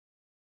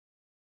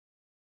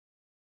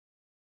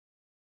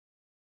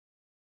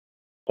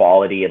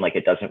quality and like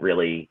it doesn't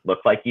really look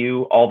like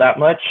you all that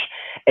much.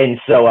 And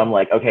so I'm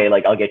like, okay,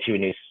 like I'll get you a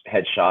new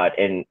headshot,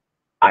 and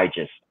I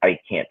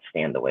can't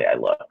stand the way I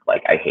look.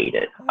 Like I hate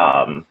it.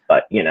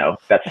 But you know,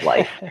 that's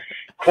life.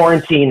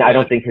 Quarantine, I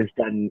don't think has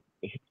done.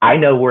 I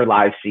know we're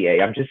live,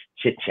 CA. I'm just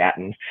chit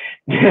chatting.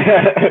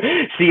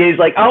 CA's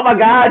like, oh my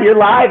God, you're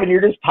live and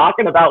you're just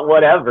talking about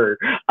whatever.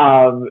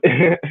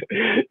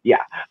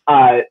 Yeah.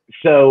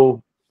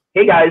 So,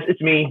 hey guys,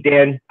 it's me,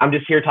 Dan. I'm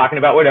just here talking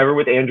about whatever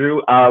with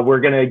Andrew.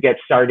 We're going to get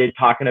started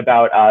talking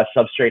about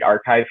Substrate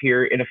Archive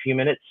here in a few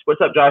minutes.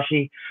 What's up,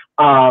 Joshy?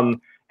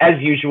 As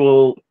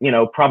usual, you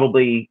know,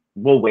 probably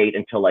we'll wait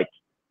until like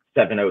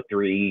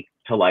 7:03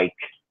 to like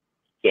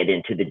get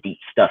into the deep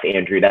stuff,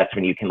 Andrew. That's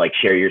when you can like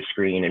share your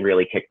screen and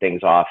really kick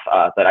things off.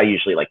 But I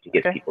usually like to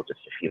give people just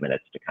a few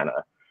minutes to kind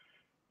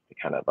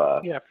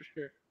of yeah, for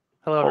sure.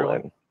 Hello,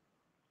 everyone.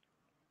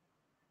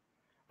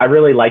 I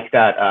really like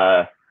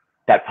that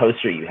that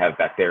poster you have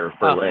back there of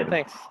Berlin. Oh,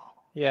 thanks.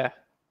 Yeah,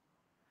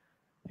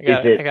 I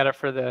got it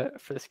for the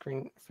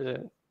screen, for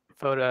the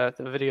photo,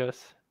 the videos.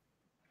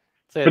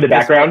 So for the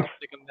background?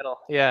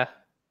 Yeah.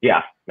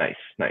 Yeah, nice.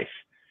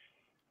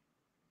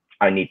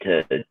 I need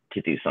to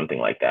do something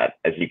like that.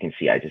 As you can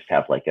see, I just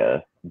have like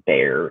a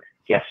bare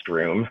guest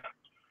room.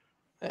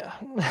 Yeah,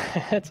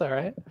 it's all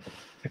right.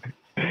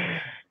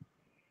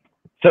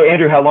 So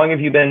Andrew, how long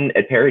have you been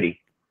at Parity?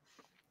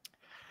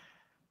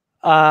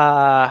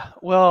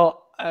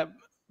 Well,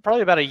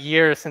 probably about a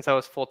year since I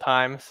was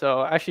full-time.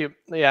 So actually,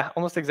 yeah,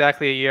 almost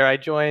exactly a year. I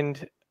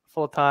joined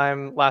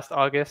full-time last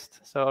August,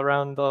 so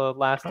around the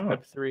last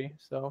Web3.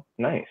 So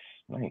nice.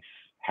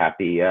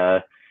 Happy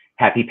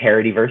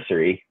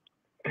Parityversary.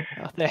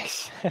 Oh,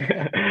 thanks.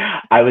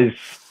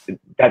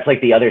 That's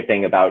like the other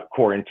thing about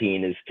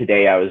quarantine is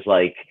today I was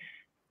like,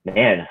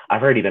 man,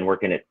 I've already been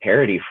working at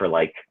Parity for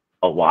like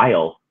a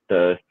while.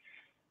 The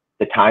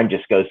time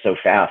just goes so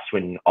fast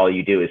when all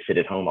you do is sit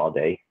at home all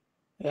day.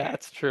 Yeah,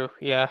 that's true.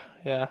 Yeah,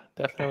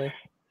 definitely.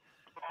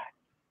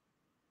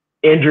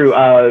 Andrew,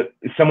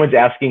 someone's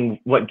asking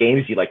what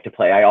games you like to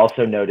play. I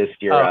also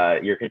noticed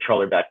your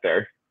controller back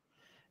there.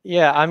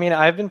 Yeah, I mean,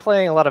 I've been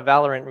playing a lot of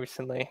Valorant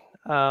recently.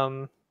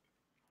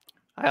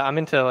 I'm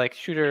into like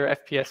shooter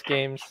FPS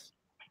games,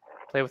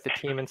 play with the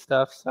team and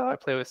stuff. So I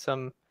play with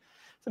some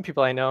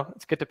people I know.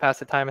 It's good to pass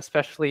the time,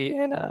 especially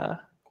in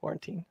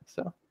quarantine.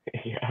 So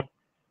yeah,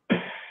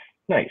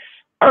 nice.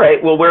 All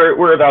right, well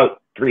we're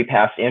about 3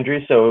 past,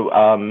 Andrew. So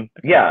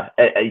yeah,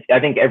 I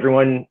think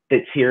everyone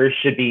that's here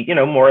should be, you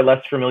know, more or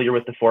less familiar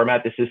with the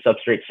format. This is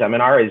Substrate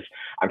Seminar. As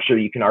I'm sure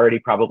you can already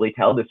probably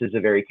tell, this is a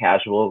very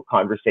casual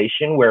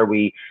conversation where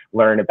we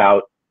learn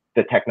about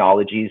the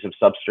technologies of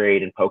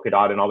Substrate and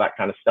Polkadot and all that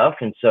kind of stuff.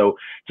 And so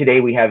today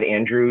we have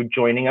Andrew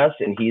joining us,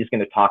 and he's going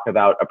to talk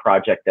about a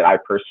project that I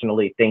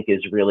personally think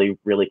is really,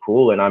 really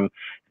cool, and I'm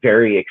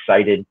very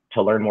excited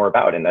to learn more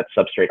about, and that's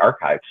Substrate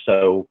Archive.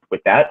 So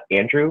with that,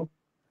 Andrew,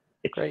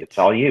 it's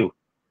all you.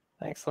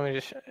 Thanks. Let me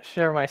just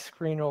share my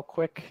screen real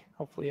quick.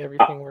 Hopefully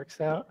everything works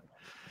out.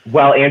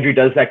 While Andrew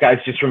does that, guys,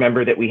 just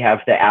remember that we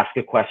have the ask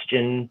a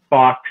question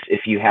box.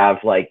 If you have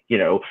like, you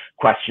know,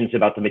 questions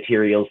about the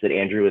materials that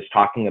Andrew is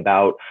talking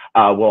about,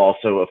 we'll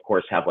also, of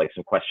course, have like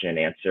some question and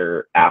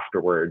answer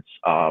afterwards.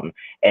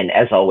 And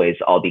as always,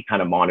 I'll be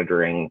kind of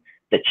monitoring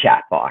the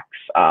chat box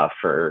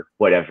for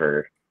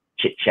whatever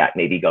chit chat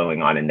may be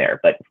going on in there.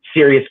 But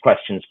serious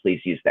questions,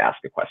 please use the ask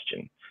a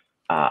question.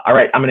 All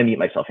right, I'm going to mute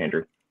myself,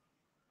 Andrew.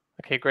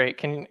 Okay, great.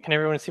 Can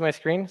everyone see my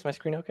screen? Is my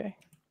screen okay?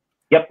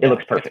 Yep, it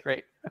looks perfect.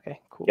 Great. Okay,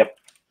 cool. Yep.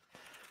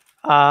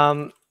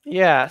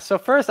 Yeah, so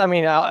first, I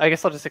mean, I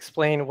guess I'll just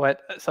explain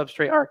what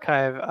Substrate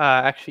Archive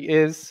actually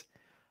is.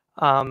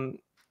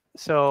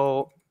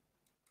 So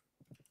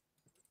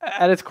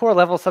at its core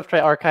level,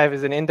 Substrate Archive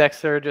is an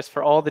indexer just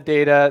for all the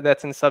data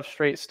that's in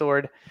Substrate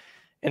stored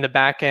in the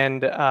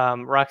backend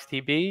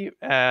RocksDB.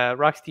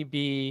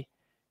 RocksDB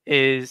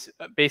is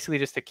basically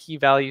just a key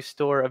value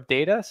store of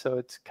data. So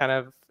it's kind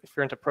of, if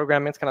you're into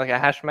programming, it's kind of like a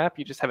hash map.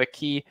 You just have a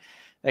key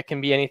that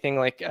can be anything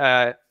like,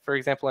 for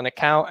example, an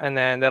account, and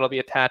then that'll be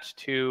attached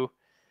to,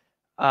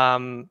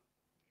 you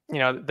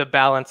know, the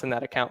balance in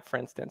that account, for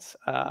instance.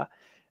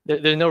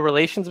 There's no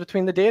relations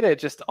between the data.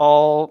 It's just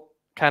all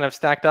kind of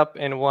stacked up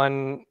in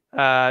one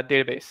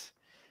database.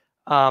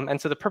 And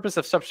so the purpose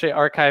of Substrate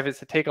Archive is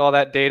to take all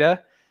that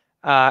data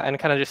and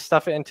kind of just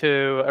stuff it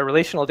into a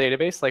relational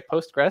database like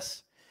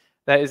Postgres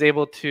that is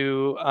able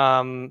to,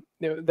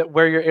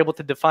 where you're able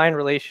to define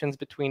relations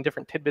between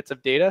different tidbits of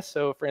data.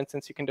 So for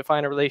instance, you can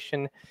define a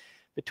relation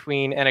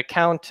between an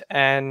account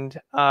and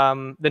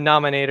the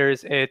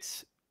nominators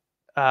it's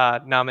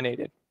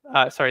nominated.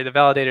 Sorry, the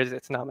validators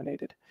it's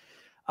nominated.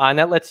 And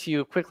that lets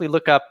you quickly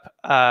look up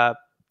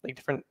like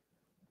different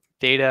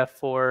data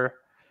for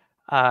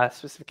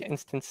specific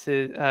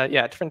instances.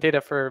 Yeah, different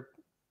data for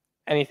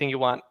anything you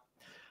want.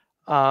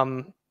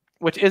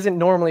 Which isn't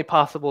normally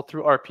possible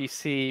through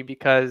RPC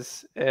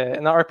because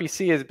and the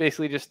RPC is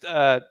basically just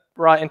a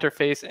raw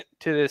interface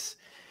to this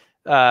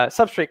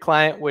Substrate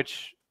client,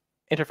 which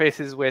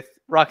interfaces with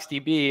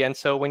RocksDB. And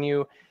so when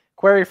you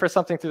query for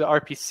something through the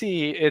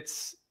RPC,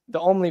 the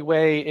only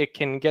way it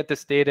can get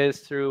this data is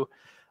through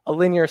a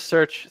linear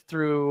search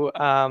through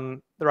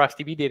the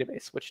RocksDB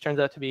database, which turns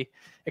out to be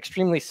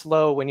extremely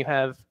slow when you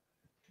have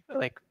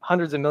like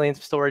hundreds of millions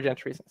of storage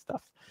entries and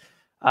stuff.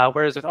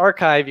 Whereas with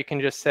Archive, you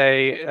can just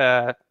say,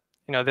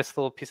 this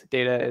little piece of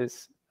data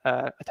is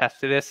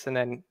attached to this, and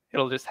then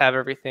it'll just have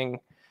everything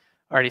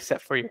already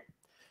set for you.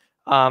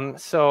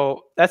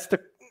 So that's the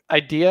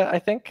idea, I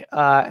think.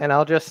 And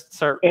I'll just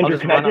start. Andrew,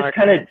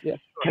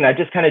 can I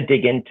just kind of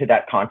dig into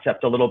that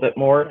concept a little bit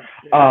more?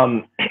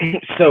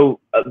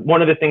 So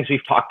one of the things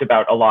we've talked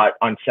about a lot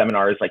on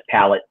seminars, like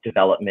palette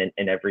development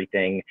and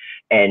everything,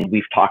 and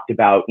we've talked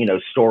about,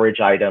 storage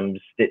items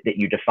that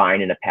you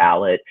define in a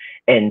palette.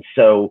 And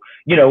so,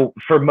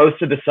 for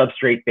most of the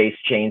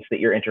substrate-based chains that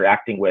you're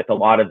interacting with, a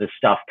lot of the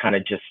stuff kind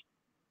of just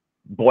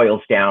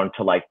boils down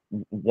to like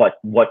what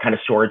kind of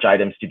storage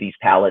items do these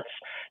palettes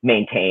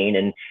maintain,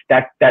 and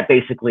that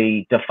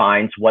basically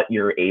defines what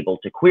you're able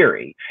to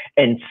query.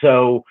 And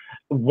so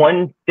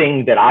one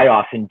thing that I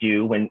often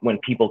do when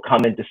people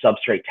come into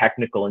Substrate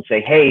Technical and say,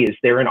 hey, is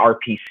there an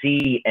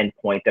RPC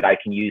endpoint that I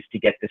can use to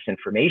get this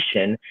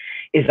information,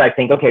 is I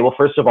think, okay, well,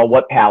 first of all,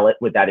 what palette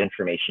would that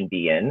information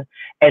be in?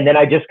 And then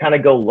I just kind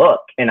of go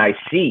look and I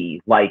see,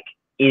 like,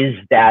 is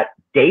that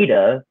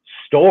data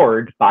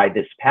stored by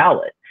this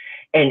palette?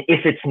 And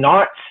if it's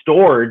not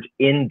stored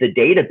in the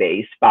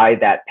database by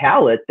that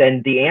palette,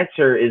 then the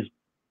answer is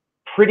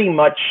pretty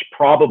much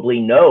probably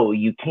no.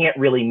 You can't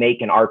really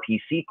make an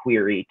RPC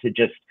query to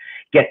just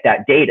get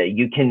that data.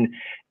 You can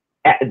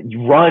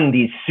run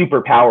these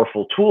super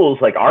powerful tools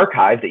like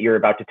Archive that you're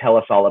about to tell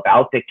us all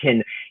about that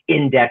can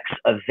index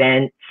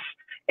events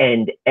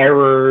and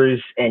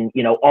errors and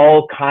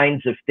all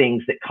kinds of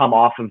things that come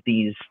off of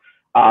these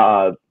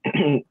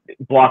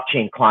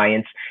blockchain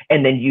clients,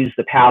 and then use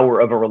the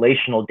power of a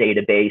relational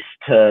database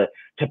to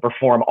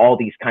perform all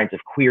these kinds of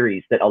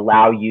queries that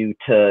allow you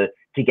to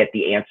get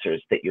the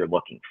answers that you're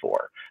looking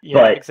for.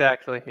 Yeah,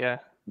 exactly. Yeah.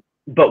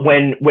 But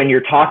when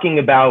you're talking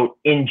about,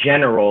 in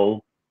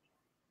general,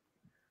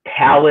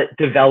 palette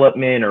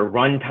development or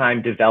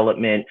runtime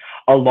development,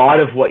 a lot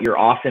of what you're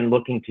often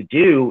looking to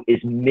do is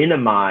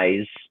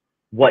minimize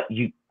what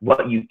you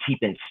keep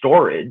in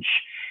storage.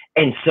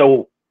 And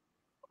so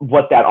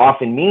what that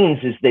often means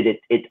is that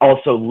it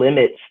also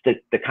limits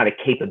the kind of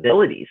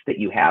capabilities that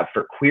you have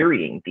for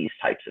querying these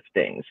types of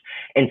things.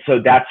 And so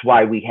that's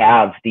why we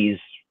have these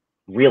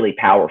really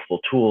powerful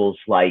tools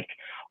like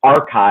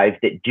Archive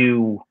that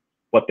do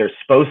what they're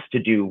supposed to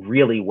do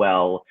really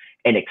well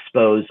and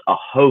expose a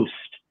host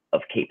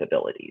of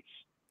capabilities.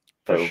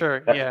 So for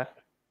sure, yeah.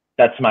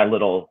 That's my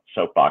little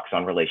soapbox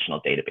on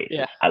relational databases.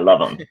 Yeah. I love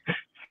them.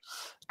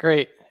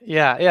 Great.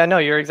 Yeah, no,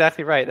 you're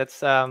exactly right.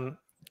 That's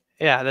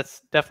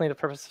that's definitely the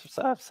purpose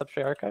of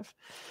Substrate Archive.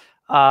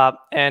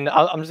 And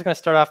I'm just going to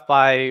start off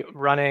by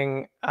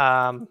running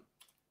the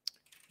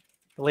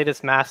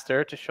latest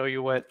master to show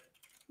you what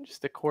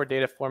just the core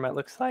data format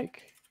looks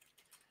like.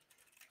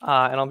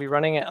 And I'll be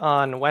running it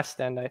on West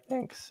End, I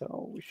think.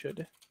 So we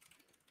should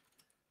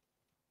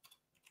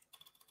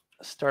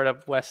start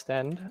up West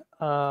End.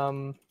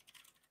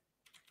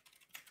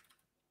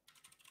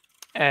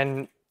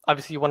 And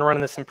obviously you want to run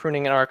this in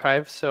pruning and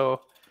archive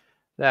so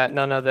that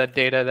none of the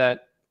data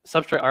that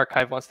Substrate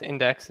Archive wants to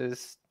index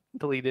is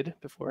deleted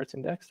before it's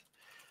indexed.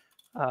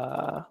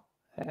 And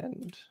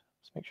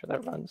let's make sure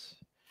that runs.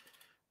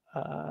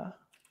 I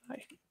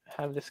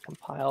have this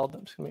compiled.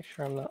 I'm just gonna make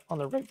sure I'm on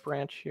the right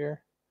branch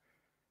here.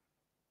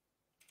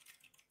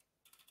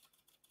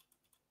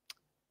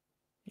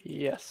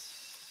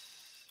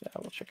 Yes, yeah,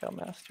 we'll check out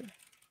master.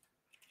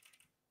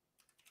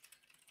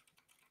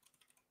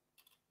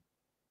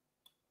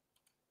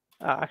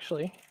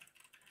 Actually,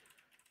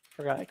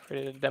 forgot I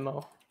created a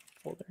demo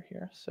folder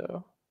here,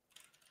 so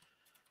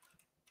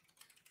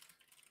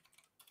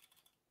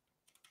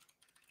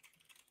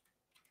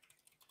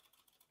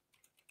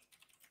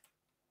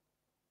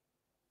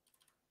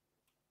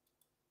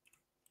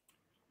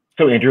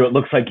Andrew, it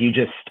looks like you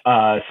just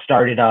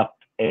started up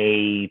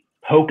a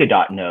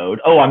Polkadot node.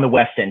 Oh, on the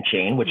West End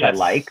chain, which yes. I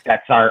like.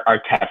 That's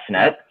our test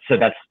net. So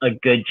that's a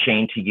good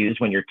chain to use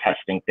when you're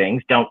testing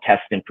things. Don't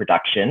test in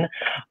production.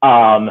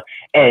 And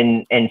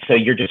so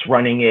you're just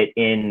running it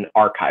in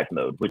archive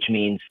mode, which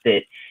means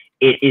that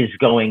it is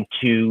going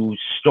to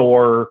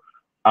store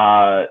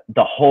the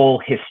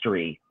whole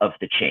history of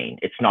the chain.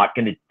 It's not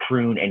going to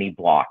prune any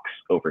blocks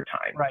over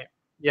time. Right.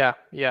 Yeah.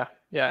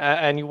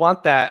 And you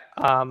want that.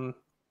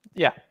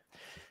 Yeah.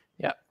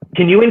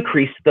 Can you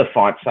increase the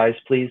font size,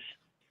 please?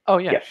 Oh,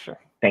 yeah, yes. Sure.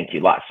 Thank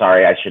you.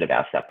 Sorry, I should have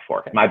asked that before.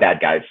 Okay. My bad,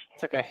 guys.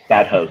 It's okay.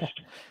 Bad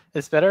host.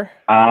 It's better?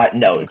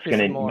 No, it's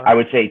going to, I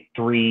would say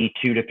 2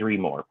 to 3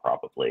 more,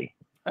 probably.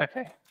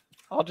 Okay.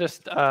 I'll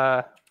just,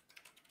 I'll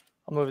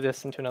move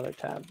this into another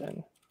tab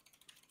then.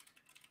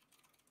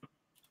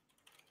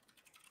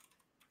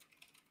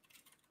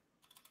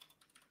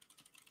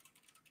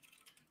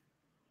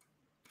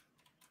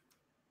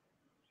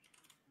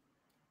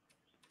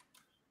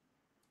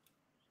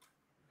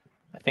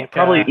 I think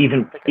probably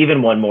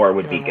even one more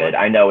would be good.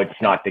 I know it's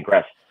not the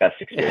best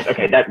experience.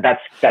 Okay,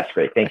 that's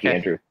great. Thank you,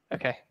 Andrew.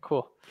 Okay,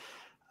 cool.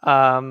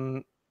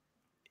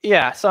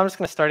 Yeah, so I'm just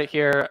going to start it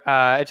here.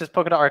 It's just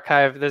Polkadot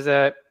Archive. There's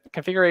a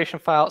configuration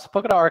file. So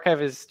Polkadot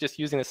Archive is just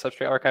using the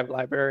Substrate Archive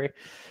library.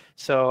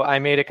 So I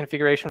made a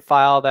configuration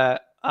file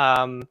that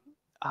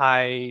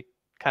I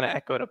kind of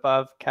echoed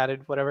above,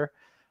 catted, whatever,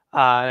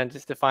 and it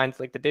just defines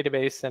like the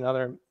database and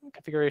other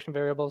configuration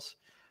variables.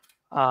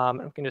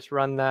 And we can just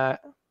run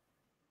that.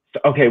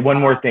 Okay, one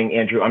more thing,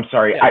 Andrew. I'm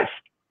sorry. Yeah.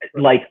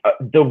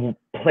 The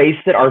place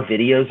that our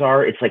videos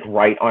are, it's like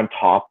right on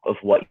top of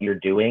what you're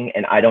doing,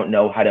 and I don't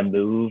know how to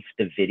move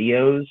the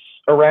videos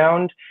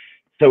around.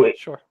 So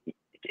Sure.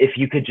 If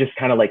you could just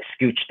kind of like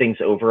scooch things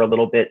over a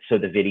little bit so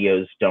the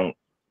videos don't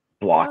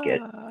block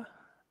it.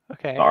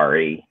 Okay.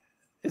 Sorry.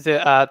 Is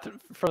it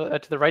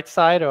to the right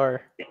side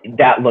or?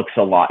 That looks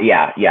a lot.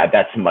 Yeah,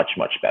 that's much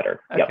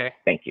better. Okay. Yep.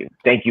 Thank you.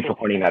 Thank you for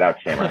pointing that out,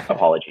 Samar.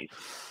 Apologies.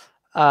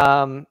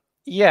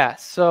 Yeah.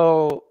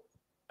 So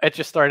it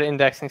just started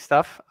indexing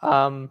stuff.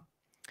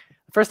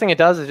 First thing it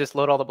does is just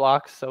load all the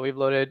blocks. So we've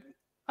loaded.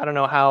 I don't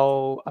know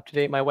how up to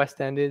date my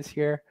West End is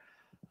here.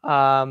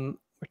 We're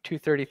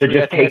 233. So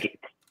just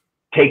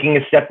taking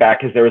a step back,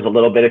 because there was a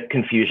little bit of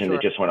confusion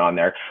that just went on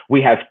there. We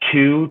have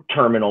 2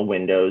 terminal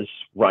windows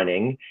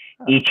running,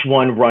 each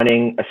one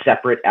running a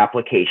separate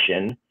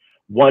application.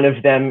 One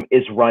of them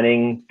is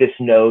running this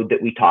node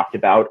that we talked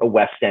about, a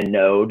West End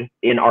node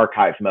in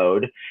archive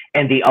mode,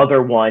 and the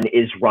other one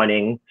is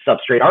running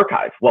Substrate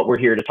Archive, what we're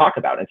here to talk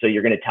about. And so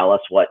you're going to tell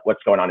us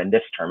what's going on in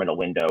this terminal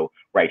window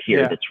right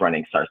here that's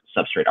running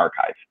Substrate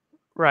Archive.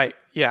 Right.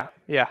 Yeah.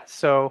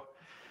 So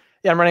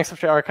yeah, I'm running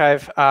Substrate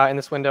Archive in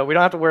this window. We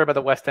don't have to worry about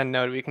the West End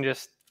node.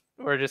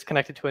 We're just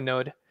connected to a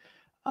node.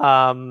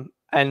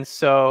 And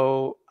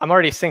so I'm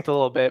already synced a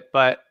little bit,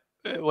 but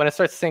when it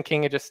starts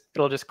syncing,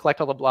 it'll just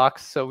collect all the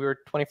blocks. So we were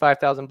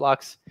 25,000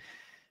 blocks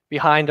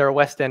behind our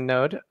West End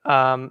node.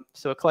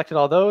 So it collected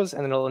all those,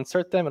 and then it'll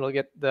insert them. It'll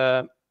get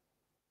the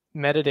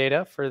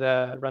metadata for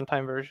the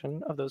runtime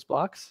version of those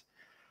blocks.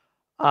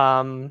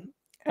 And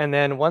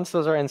then once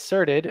those are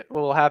inserted,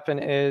 what will happen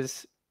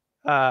is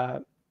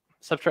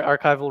Substrate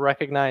Archive will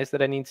recognize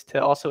that it needs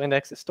to also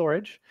index the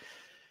storage.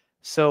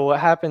 So what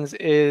happens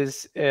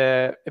is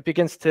it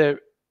begins to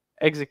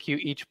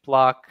execute each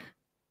block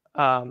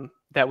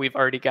that we've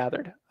already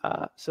gathered.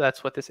 So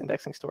that's what this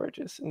indexing storage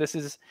is. And this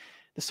is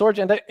the storage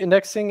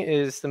indexing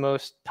is the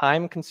most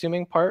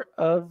time-consuming part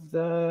of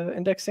the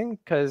indexing,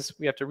 because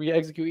we have to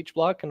re-execute each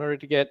block in order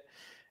to get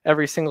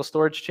every single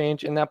storage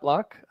change in that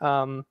block.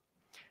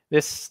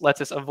 This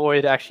lets us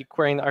avoid actually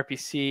querying the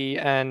RPC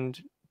and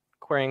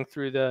querying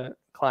through the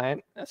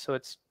client. So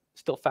it's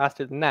still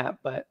faster than that,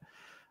 but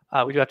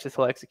we do have to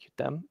still execute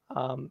them.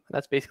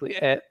 That's basically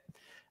it.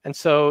 And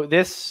so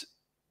this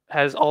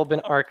has all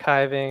been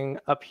archiving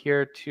up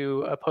here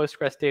to a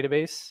Postgres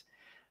database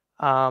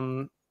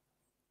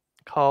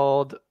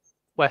called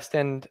West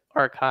End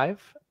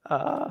Archive.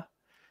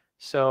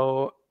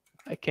 So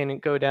I can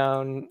go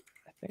down,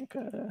 I think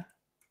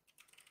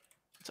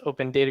it's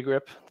open data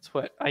grip. That's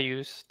what I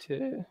use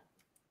to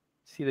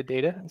see the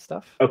data and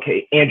stuff.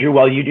 Okay, Andrew,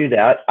 while you do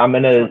that, I'm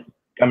gonna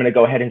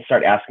go ahead and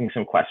start asking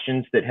some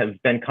questions that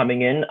have been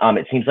coming in.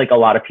 It seems like a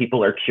lot of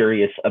people are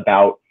curious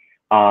about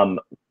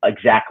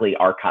exactly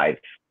archive,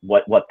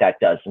 what that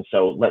does. And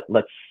so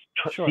let's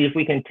see if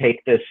we can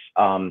take this.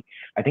 I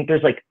think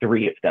there's like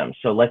 3 of them.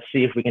 So let's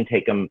see if we can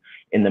take them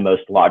in the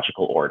most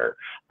logical order.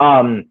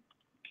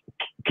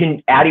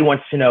 Addie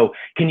wants to know,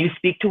 can you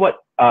speak to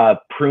what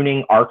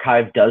pruning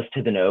archive does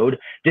to the node?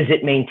 Does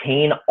it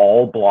maintain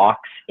all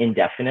blocks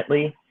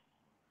indefinitely?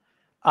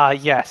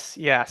 Yes.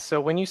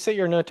 So when you set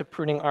your node to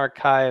pruning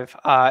archive,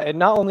 it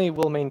not only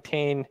will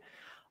maintain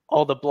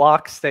all the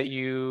blocks that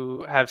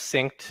you have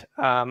synced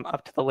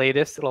up to the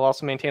latest, it'll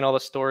also maintain all the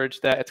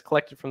storage that it's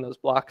collected from those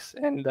blocks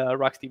in the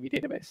RocksDB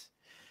database.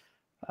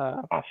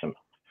 Awesome.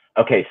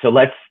 Okay, so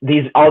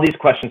all these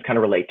questions kind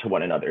of relate to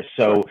one another.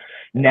 So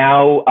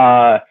now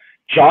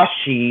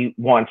Joshi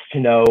wants to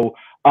know,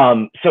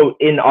 so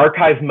in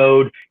archive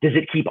mode, does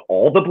it keep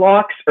all the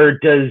blocks, or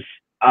does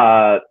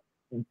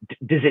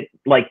it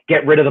like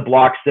get rid of the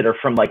blocks that are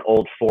from like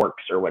old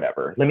forks or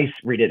whatever? Let me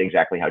read it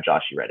exactly how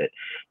Joshi read it.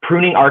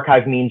 Pruning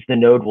archive means the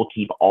node will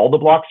keep all the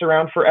blocks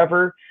around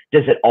forever.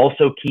 Does it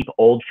also keep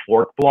old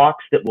fork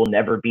blocks that will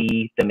never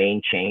be the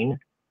main chain?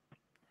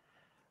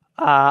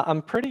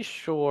 I'm pretty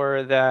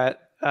sure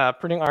that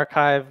pruning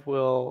archive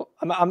will,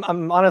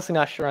 I'm honestly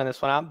not sure on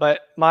this one,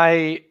 but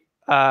my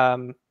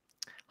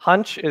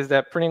hunch is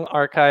that pruning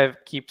archive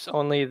keeps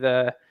only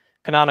the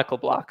canonical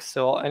blocks.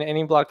 So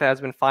any block that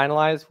has been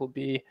finalized will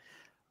be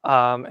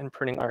in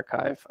pruning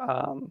archive.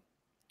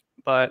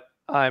 But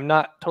I'm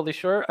not totally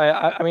sure.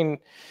 I mean,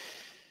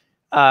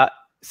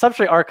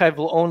 Substrate Archive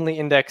will only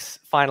index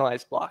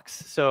finalized blocks.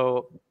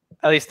 So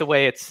at least the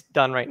way it's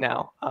done right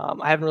now.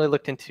 I haven't really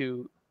looked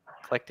into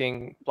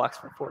collecting blocks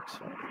from forks.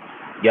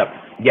 Yep.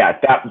 Yeah,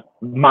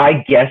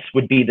 my guess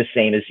would be the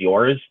same as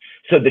yours.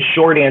 So the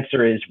short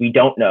answer is we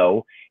don't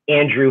know.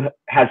 Andrew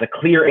has a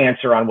clear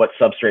answer on what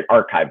Substrate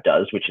Archive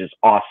does, which is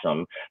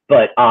awesome.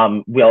 But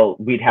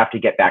we'd have to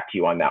get back to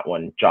you on that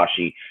one,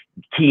 Joshy.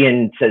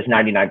 Kian says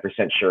 99%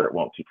 sure it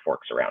won't keep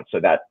forks around. So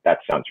that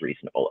sounds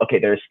reasonable. Okay,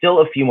 there's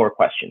still a few more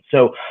questions.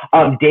 So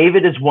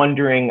David is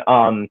wondering,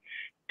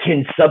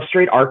 can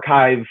Substrate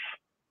Archive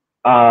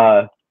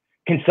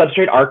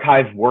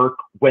work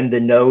when the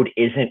node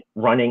isn't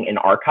running in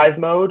archive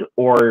mode,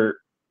 or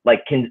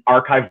like can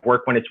archive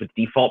work when it's with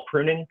default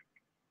pruning?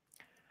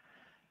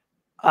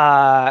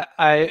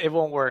 It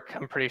won't work,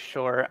 I'm pretty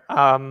sure.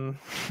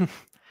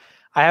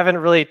 I haven't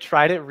really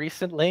tried it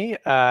recently.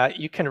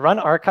 You can run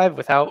archive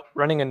without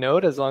running a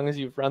node as long as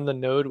you've run the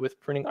node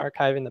with pruning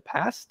archive in the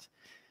past.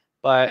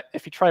 But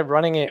if you try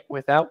running it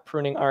without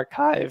pruning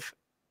archive,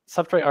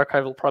 Substrate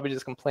Archive will probably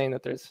just complain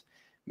that there's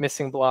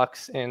missing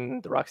blocks in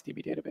the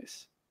RocksDB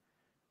database.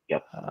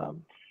 Yep.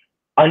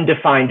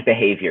 Undefined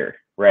behavior,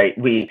 right?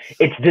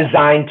 It's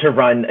designed to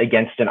run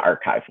against an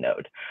archive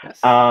node. Yes.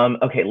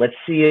 Okay, let's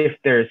see if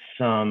there's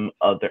some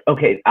other.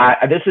 Okay,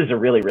 this is a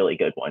really, really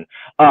good one.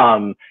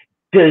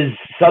 Does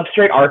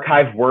Substrate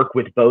Archive work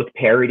with both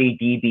Parity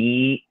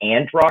DB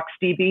and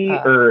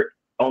RocksDB, or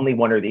only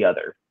one or the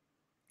other?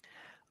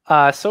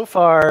 So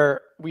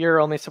far, we are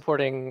only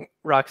supporting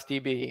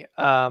RocksDB.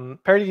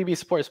 Parity DB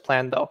support is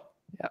planned, though.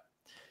 Yeah.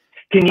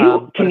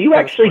 Can you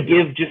actually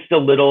give just a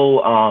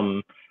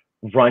little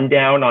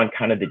rundown on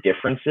kind of the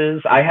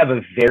differences? I have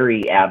a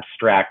very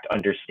abstract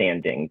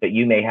understanding, but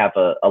you may have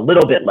a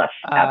little bit less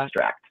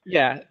abstract.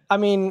 Yeah, I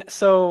mean,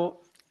 so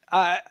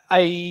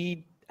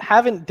I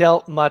haven't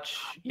dealt much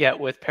yet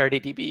with Parity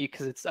DB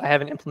because I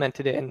haven't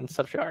implemented it in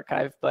Substrate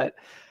Archive. But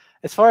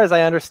as far as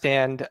I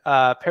understand,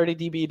 Parity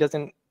DB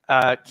doesn't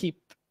keep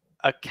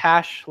a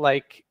cache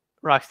like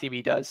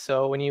RocksDB does.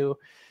 So when you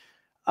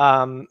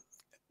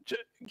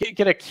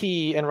get a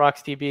key in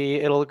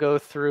RocksDB, it'll go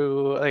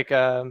through like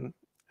a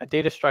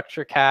data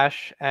structure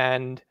cache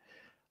and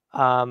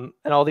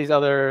all these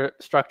other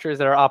structures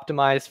that are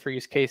optimized for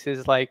use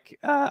cases like,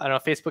 I don't know,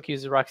 Facebook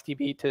uses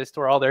RocksDB to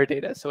store all their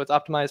data. So it's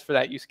optimized for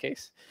that use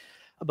case.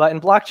 But in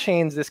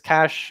blockchains, this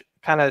cache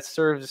kind of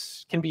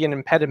can be an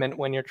impediment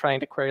when you're trying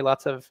to query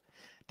lots of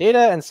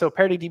data. And so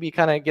Parity DB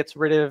kind of gets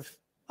rid of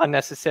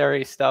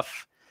unnecessary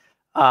stuff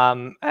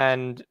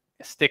and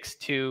sticks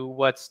to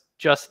what's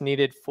just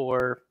needed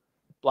for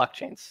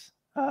blockchains.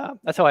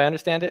 That's how I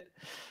understand it.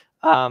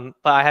 But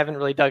I haven't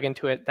really dug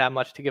into it that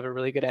much to give a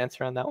really good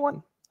answer on that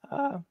one.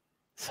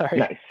 Sorry.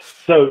 Nice.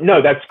 So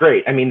no, that's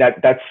great. I mean,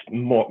 that's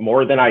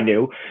more than I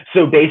knew.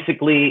 So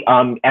basically,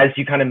 as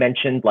you kind of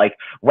mentioned, like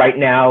right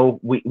now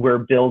we're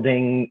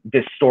building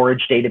this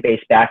storage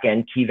database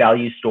backend key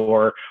value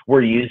store.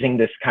 We're using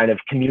this kind of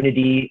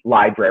community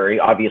library,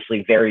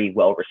 obviously very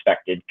well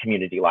respected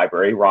community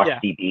library,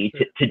 RocksDB,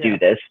 to do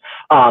this.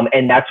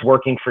 And that's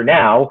working for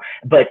now,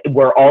 but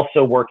we're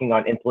also working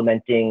on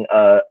implementing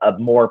a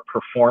more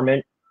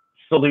performant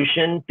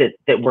solution that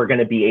we're going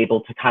to be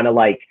able to kind of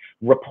like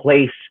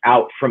replace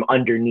out from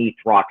underneath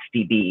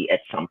RocksDB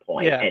at some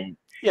point.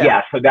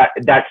 So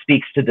that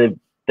speaks to the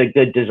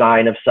good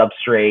design of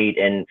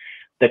Substrate and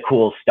the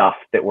cool stuff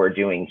that we're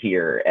doing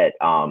here at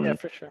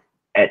for sure.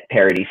 At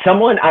Parity.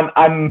 Someone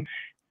I'm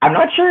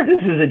not sure if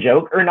this is a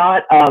joke or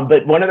not,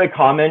 but one of the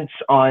comments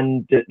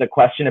on the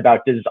question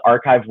about does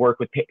archive work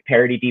with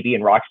Parity DB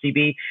and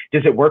RocksDB,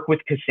 does it work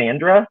with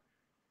Cassandra?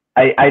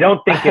 I don't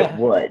think it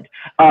would.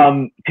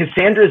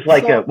 Cassandra's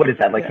like what is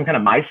that? Like some kind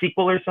of MySQL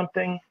or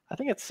something? I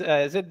think it's,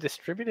 is it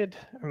distributed?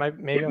 Or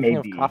maybe I'm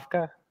thinking of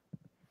Kafka?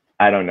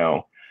 I don't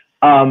know.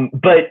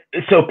 But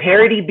so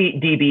Parity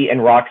DB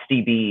and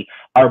RocksDB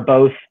are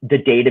both the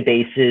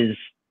databases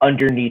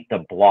underneath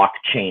the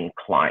blockchain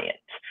client.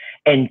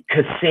 And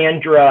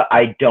Cassandra,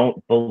 I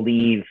don't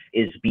believe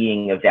is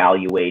being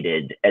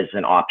evaluated as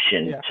an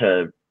option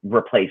to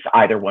replace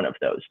either one of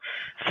those.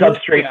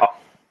 Substrate,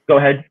 go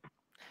ahead.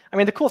 I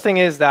mean, the cool thing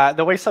is that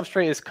the way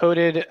Substrate is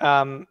coded,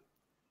 I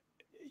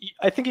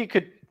think you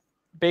could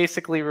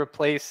basically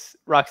replace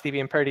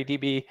RocksDB and Parity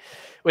DB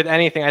with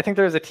anything. I think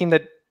there was a team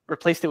that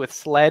replaced it with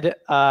Sled.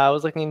 I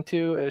was looking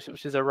into,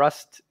 which is a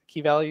Rust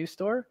key value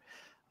store,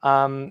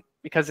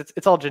 because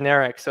it's all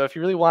generic. So if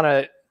you really want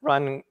to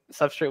run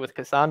Substrate with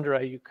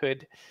Cassandra, you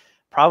could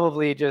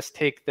probably just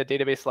take the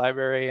database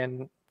library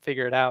and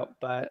figure it out.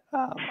 But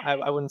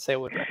I wouldn't say I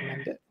would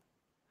recommend it.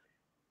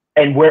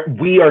 And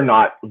we are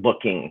not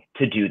looking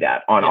to do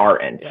that on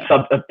our end.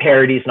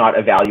 Parity is not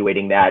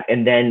evaluating that.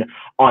 And then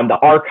on the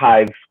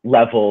archive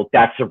level,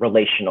 that's a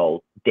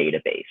relational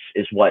database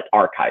is what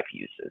archive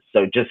uses.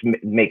 So just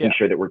making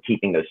sure that we're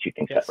keeping those two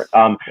things separate.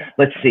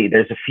 Let's see,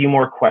 there's a few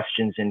more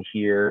questions in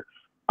here.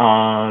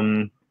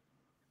 Wow,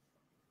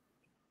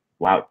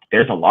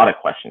 there's a lot of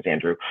questions,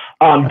 Andrew.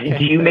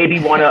 Do you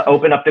maybe want to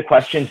open up the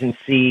questions and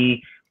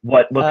see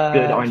what looks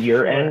good on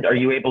your end? Are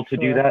you able to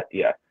do that?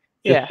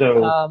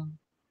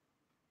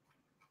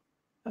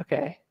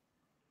 Okay.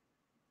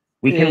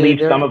 We can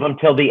leave some of them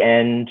till the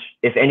end.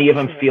 If any of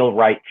them feel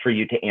right for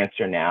you to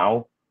answer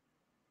now.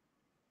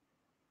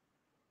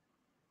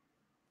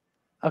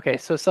 Okay,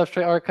 so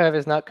Substrate Archive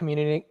is not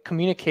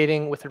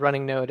communicating with the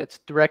running node. It's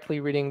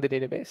directly reading the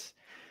database.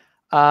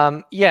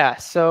 Yeah,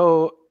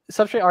 so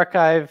Substrate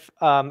Archive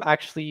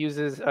actually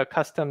uses a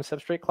custom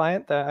Substrate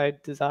client that I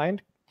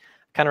designed,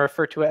 kind of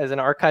refer to it as an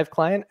archive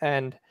client.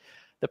 And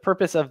the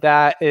purpose of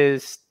that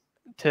is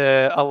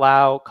to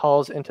allow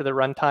calls into the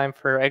runtime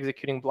for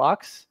executing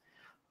blocks.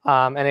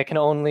 And it can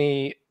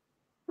only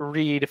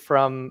read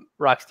from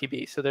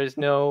RocksDB. So there's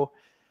no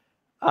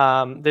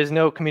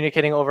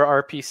communicating over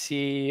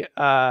RPC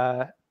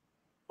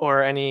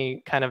or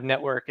any kind of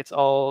network. It's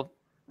all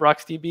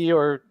RocksDB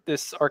or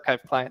this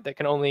archive client that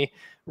can only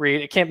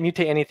read. It can't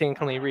mutate anything. It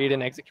can only read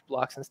and execute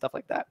blocks and stuff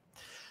like that.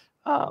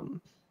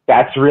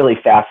 That's really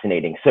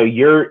fascinating. So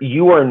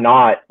you are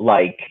not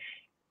like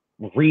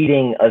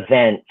reading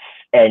events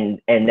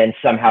and then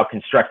somehow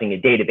constructing a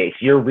database.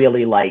 You're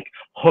really like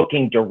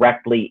hooking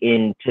directly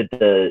into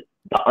the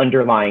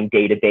underlying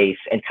database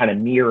and kind of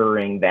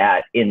mirroring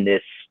that in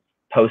this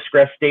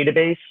Postgres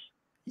database.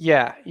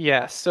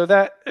 Yeah. So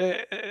that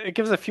it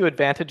gives a few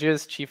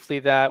advantages, chiefly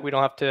that we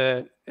don't have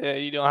to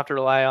you don't have to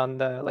rely on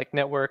the like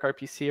network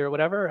RPC or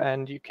whatever,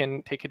 and you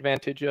can take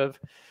advantage of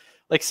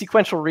like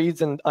sequential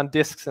reads and on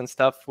disks and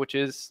stuff, which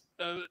is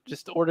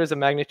just orders of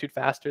magnitude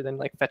faster than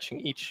like fetching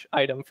each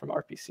item from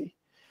RPC.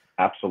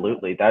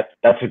 Absolutely.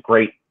 That's a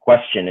great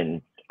question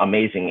and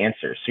amazing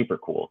answer. Super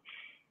cool.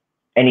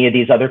 Any of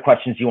these other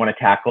questions you want to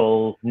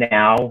tackle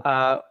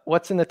now?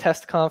 What's in the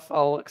test conf?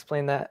 I'll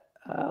explain that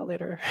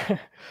later.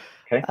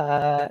 Okay.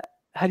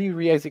 How do you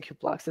re-execute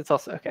blocks? It's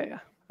also okay. Yeah.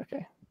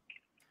 Okay.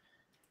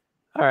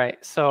 All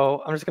right.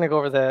 So I'm just going to go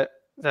over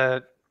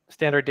the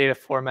standard data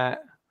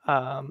format.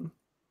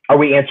 Are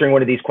we answering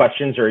one of these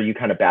questions, or are you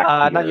kind of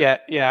back? Not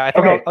yet. Yeah. I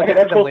think okay. I'll get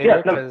That's to them cool.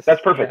 later. Yeah, no,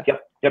 that's perfect. Yeah.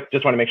 Yep.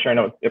 Just want to make sure I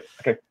know. Yep.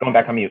 Okay. Going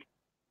back on mute.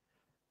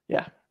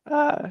 Yeah.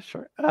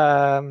 Sure.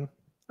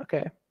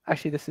 Okay.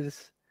 Actually, this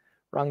is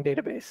wrong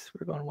database.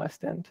 We're going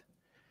West End.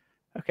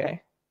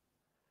 Okay.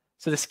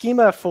 So the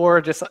schema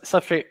for just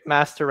Substrate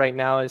master right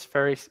now is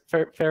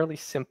fairly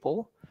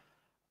simple.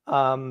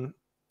 You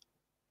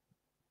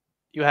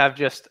have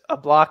just a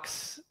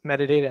blocks,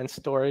 metadata, and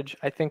storage.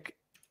 I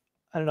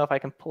don't know if I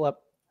can pull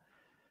up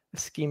the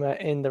schema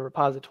in the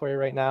repository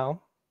right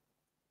now.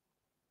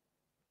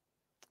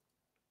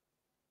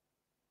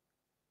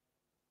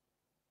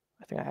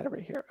 I think I had it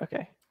right here.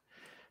 Okay.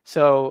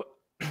 So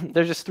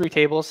there's just three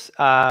tables.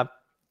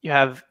 You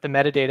have the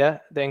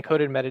metadata, the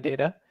encoded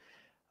metadata,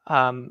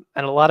 and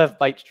a lot of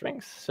byte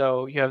strings.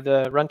 So you have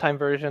the runtime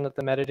version that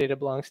the metadata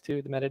belongs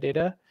to, the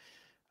metadata,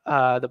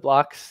 the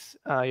blocks,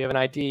 you have an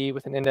ID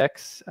with an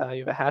index, you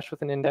have a hash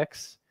with an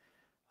index,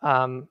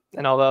 and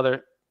all the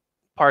other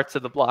parts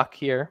of the block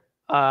here.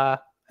 And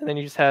then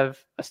you just have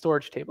a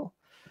storage table.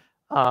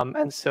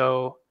 And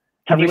so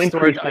can you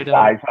increase the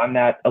size on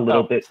that a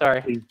little bit?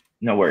 Sorry. Please?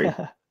 No worries.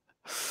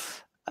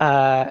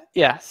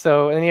 Yeah,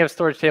 so and then you have a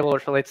storage table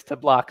which relates to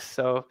blocks.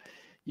 So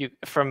you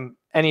from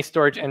any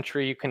storage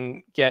entry, you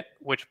can get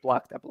which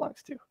block that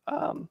belongs to.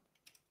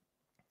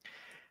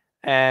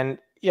 And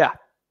yeah,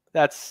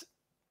 that's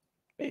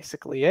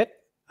basically it.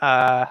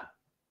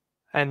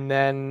 And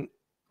then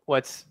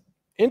what's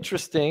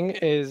interesting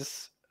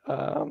is,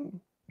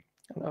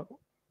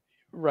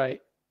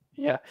 right,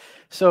 yeah.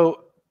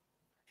 So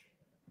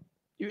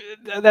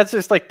that's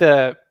just like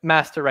the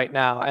master right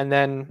now. And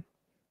then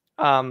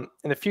in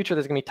the future,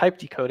 there's going to be type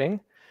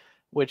decoding,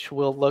 which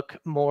will look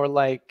more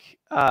like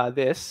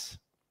this,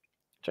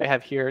 which I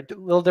have here, a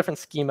little different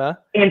schema.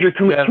 Andrew,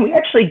 can we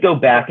actually go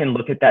back and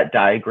look at that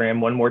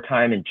diagram one more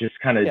time and just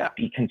kind of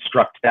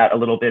deconstruct that a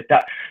little bit?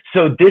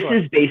 So this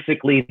is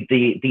basically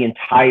the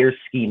entire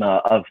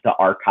schema of the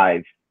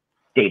archive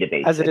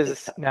database. As it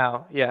is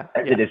now, yeah.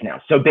 As it is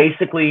now. So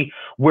basically,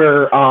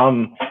 we're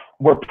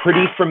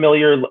pretty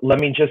familiar.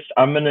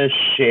 I'm going to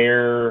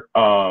share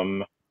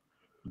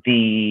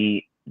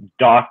the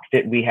doc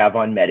that we have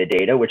on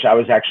metadata, which I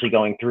was actually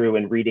going through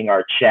and reading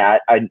our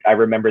chat. I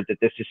remembered that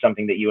this is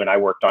something that you and I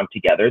worked on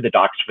together, the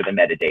docs for the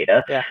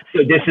metadata. Yeah.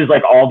 So this is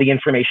like all the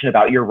information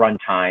about your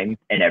runtime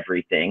and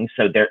everything.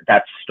 So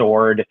that's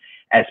stored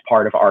as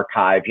part of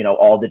archive,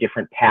 all the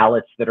different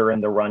palettes that are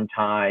in the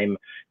runtime,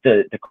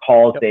 the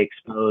calls they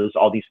expose,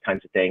 all these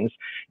kinds of things.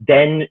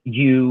 Then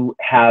you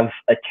have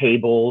a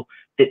table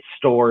that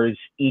stores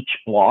each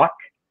block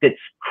that's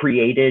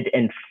created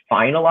and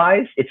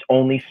finalized. It's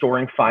only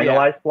storing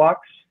finalized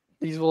blocks.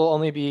 These will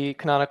only be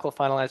canonical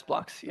finalized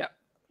blocks. Yeah.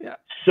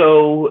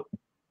 So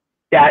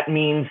that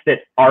means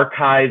that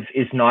archive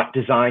is not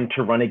designed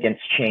to run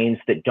against chains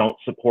that don't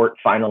support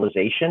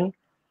finalization.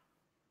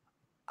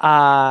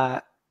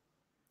 I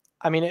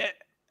mean,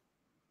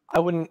 I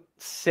wouldn't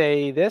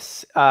say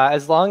this.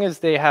 As long as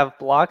they have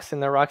blocks in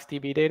the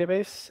RocksDB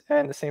database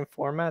and the same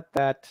format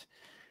that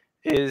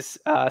is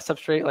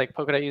Substrate like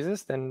Polkadot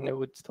uses, then it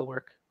would still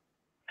work.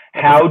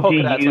 How do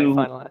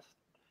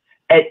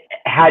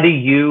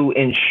you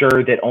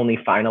ensure that only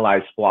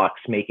finalized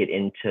blocks make it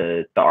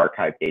into the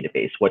archive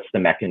database? What's the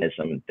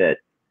mechanism that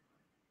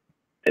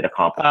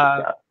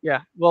accomplishes that?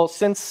 Yeah, well,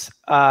 since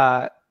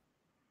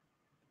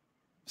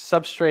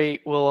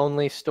Substrate will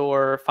only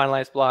store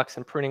finalized blocks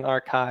in pruning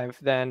archive,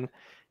 then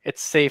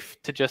it's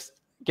safe to just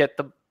get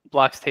the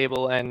blocks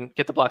table and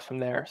get the blocks from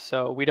there.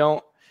 So we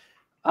don't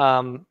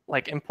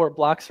like import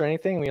blocks or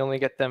anything. We only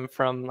get them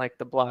from like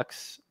the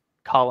blocks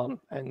column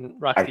and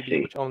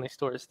RocksDB, which only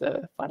stores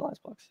the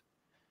finalized blocks.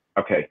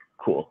 Okay,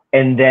 cool.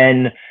 And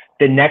then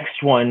the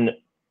next one,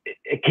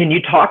 can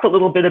you talk a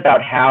little bit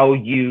about how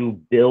you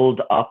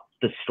build up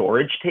the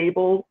storage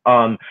table?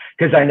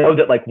 Because I know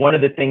that like one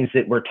of the things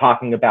that we're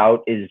talking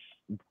about is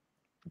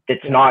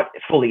that's not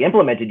fully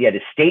implemented yet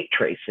is state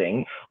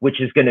tracing,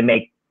 which is going to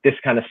make this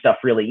kind of stuff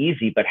really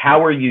easy. But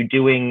how are you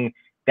doing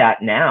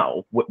that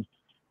now?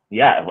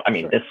 Yeah, I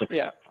mean, this looks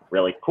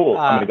really cool.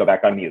 I'm going to go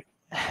back on mute.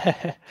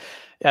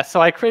 Yeah,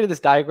 so I created this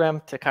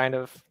diagram to kind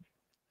of,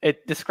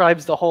 it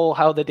describes the whole,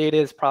 how the data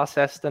is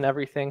processed and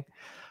everything.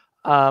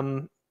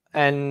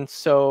 And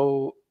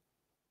so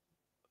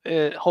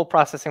whole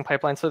processing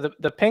pipeline. So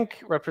the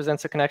pink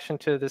represents a connection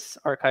to this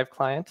archive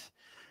client.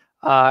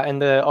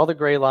 And all the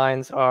gray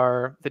lines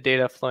are the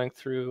data flowing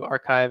through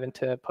archive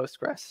into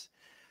Postgres.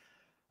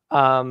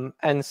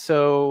 And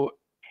so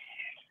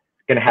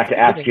going to have to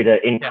ask you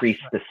to increase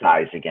the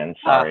size again.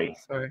 Sorry.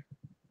 Sorry.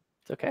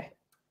 It's okay.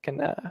 Can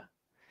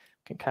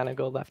kind of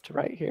go left to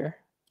right here.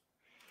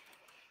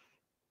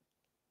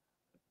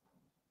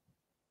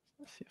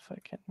 Let's see if I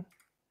can.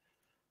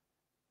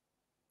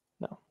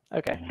 No.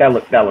 Okay. That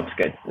looks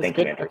good. Thank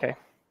you, Andrew. Okay.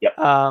 Yep.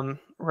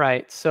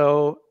 Right.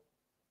 So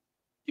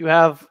you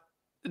have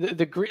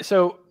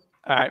so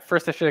all right.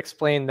 First, I should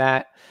explain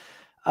that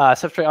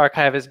Substrate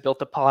Archive is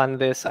built upon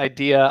this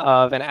idea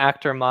of an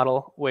actor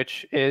model,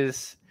 which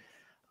is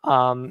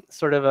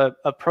sort of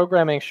a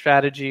programming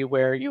strategy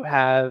where you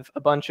have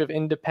a bunch of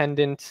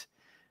independent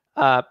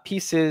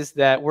pieces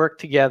that work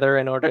together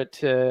in order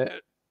to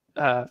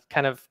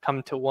kind of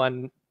come to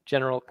one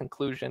general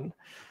conclusion,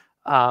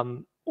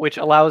 which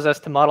allows us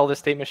to model the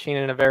state machine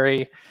in a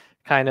very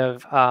kind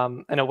of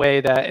in a way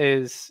that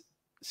is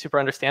super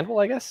understandable,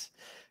 I guess,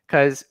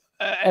 because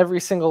every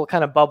single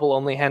kind of bubble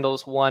only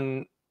handles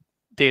one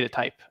data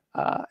type.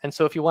 And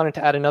so if you wanted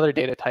to add another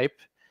data type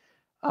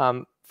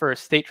for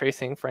state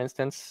tracing, for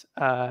instance,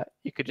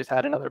 you could just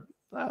add another,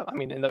 I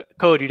mean, in the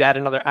code, you'd add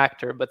another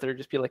actor, but there'd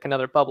just be like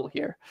another bubble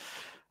here.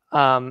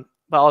 But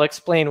I'll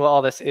explain what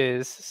all this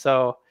is.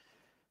 So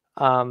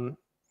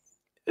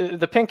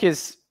the pink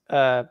is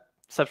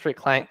substrate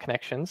client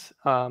connections.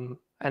 And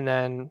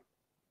then,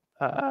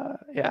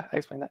 yeah, I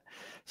explained that.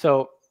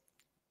 So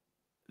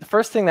the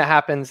first thing that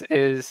happens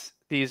is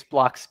these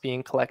blocks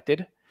being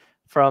collected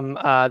from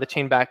the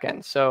chain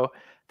backend. So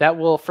that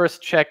will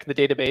first check the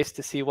database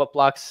to see what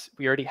blocks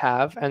we already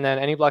have. And then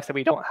any blocks that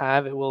we don't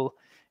have, it will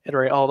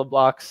iterate all the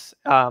blocks.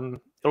 It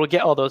will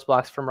get all those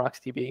blocks from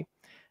RocksDB.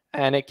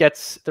 And it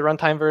gets the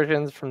runtime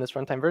versions from this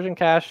runtime version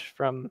cache,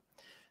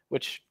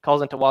 which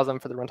calls into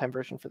WASM for the runtime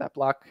version for that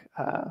block.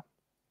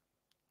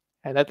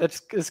 And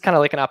that's kind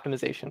of like an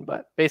optimization.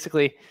 But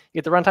basically,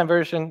 you get the runtime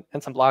version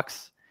and some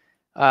blocks,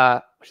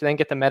 which then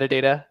get the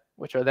metadata,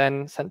 which are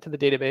then sent to the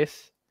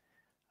database.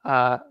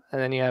 And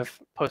then you have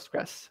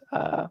Postgres.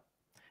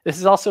 This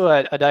is also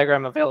a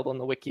diagram available in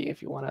the wiki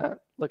if you want to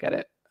look at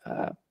it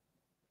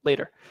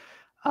later.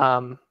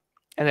 And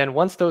then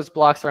once those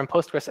blocks are in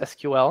Postgres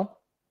SQL,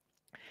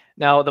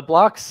 now the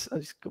blocks, I'll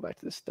just go back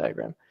to this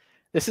diagram.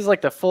 This is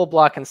like the full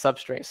block in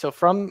Substrate. So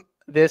from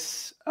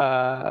this,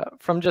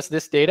 from just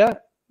this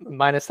data,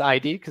 minus the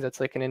ID, because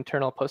that's like an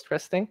internal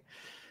Postgres thing,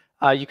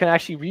 you can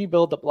actually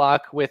rebuild the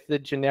block with the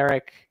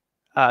generic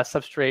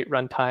Substrate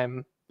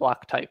runtime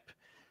block type.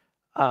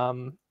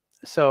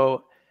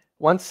 So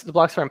once the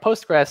blocks are in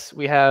Postgres,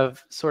 we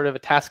have sort of a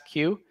task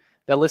queue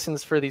that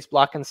listens for these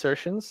block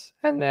insertions,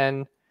 and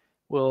then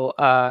we'll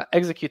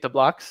execute the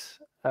blocks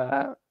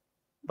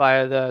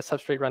via the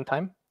Substrate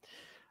runtime.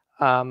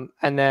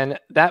 And then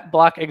that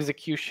block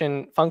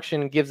execution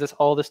function gives us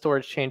all the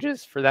storage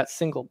changes for that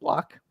single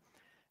block.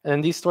 And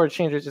then these storage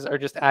changes are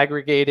just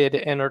aggregated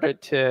in order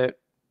to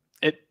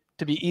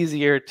be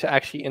easier to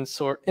actually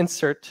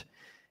insert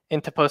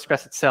into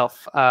Postgres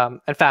itself,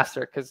 and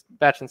faster, because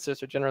batch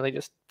inserts are generally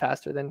just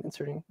faster than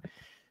inserting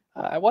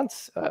at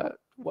once,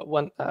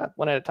 one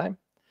at a time,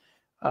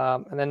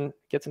 and then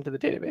gets into the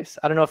database.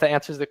 I don't know if that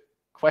answers the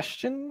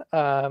question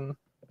a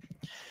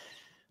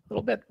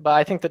little bit, but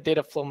I think the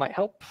data flow might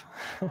help.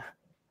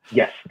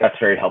 Yes, that's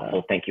very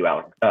helpful. Thank you,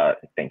 Alex.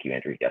 Thank you,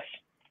 Andrew. Yes.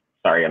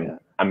 Sorry,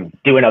 I'm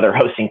doing other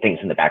hosting things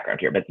in the background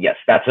here, but yes,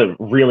 that's a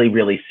really,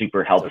 really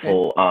super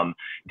helpful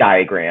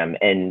diagram.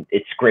 And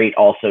it's great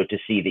also to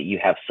see that you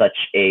have such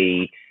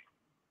a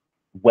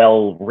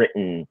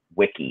well-written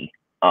wiki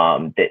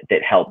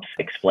that helps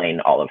explain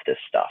all of this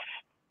stuff.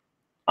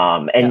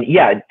 And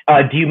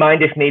do you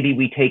mind if maybe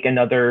we take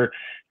another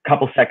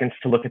couple seconds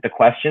to look at the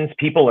questions?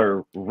 People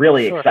are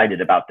really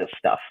excited about this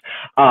stuff.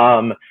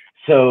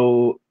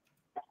 So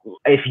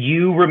if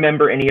you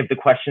remember any of the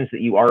questions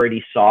that you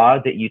already saw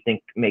that you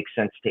think make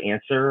sense to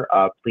answer,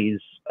 please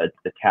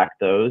attack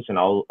those, and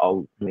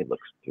let me look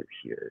through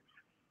here.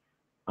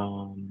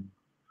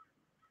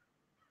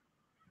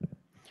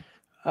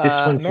 This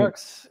one's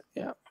Merrick's,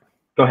 yeah.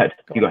 Go ahead.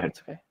 You go ahead.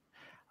 It's okay.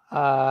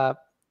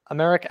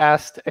 Americ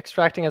asked,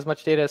 extracting as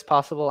much data as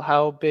possible,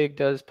 how big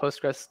does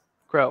Postgres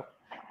grow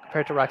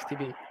compared to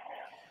RocksDB?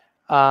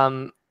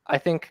 I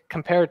think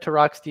compared to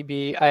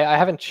RocksDB, I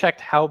haven't checked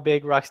how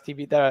big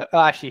RocksDB,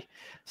 actually,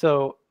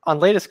 so on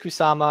latest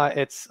Kusama,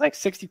 it's like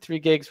 63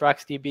 gigs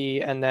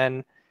RocksDB, and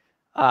then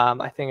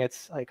I think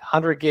it's like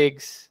 100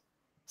 gigs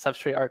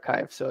Substrate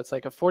Archive. So it's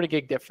like a 40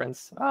 gig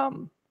difference.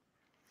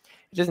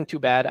 It isn't too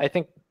bad. I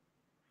think,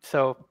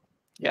 so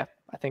yeah,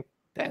 I think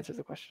that answers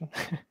the question.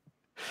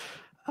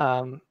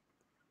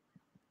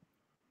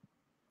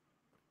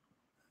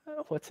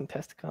 What's in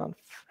testconf?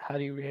 How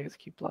do you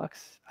re-execute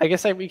blocks? I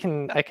guess I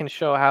can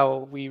show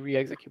how we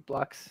re-execute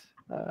blocks.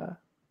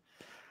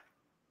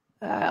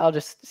 I'll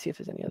just see if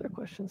there's any other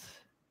questions.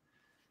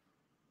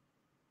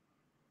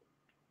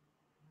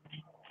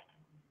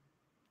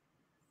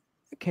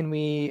 Can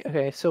we,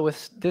 okay, so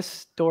with this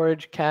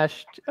storage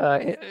cached,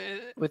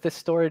 with this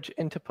storage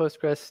into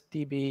Postgres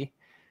DB,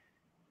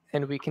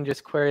 and we can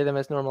just query them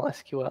as normal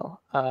SQL.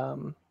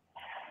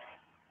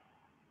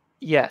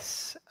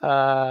 Yes.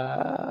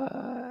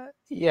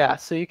 Yeah,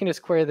 so you can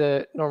just query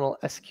the normal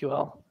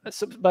SQL.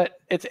 So, but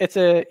it's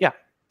a, yeah,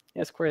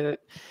 let's query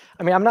that.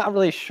 I mean, I'm not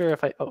really sure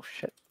if oh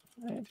shit,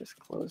 I just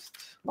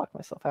locked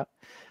myself out.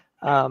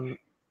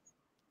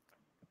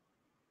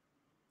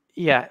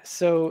 Yeah,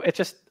 so it's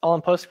just all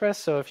in Postgres.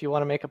 So if you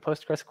want to make a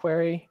Postgres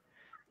query,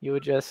 you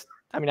would just,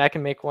 I mean, I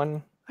can make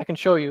one. I can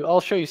show you,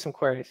 I'll show you some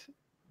queries.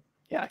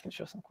 Yeah, I can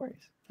show some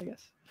queries, I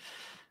guess.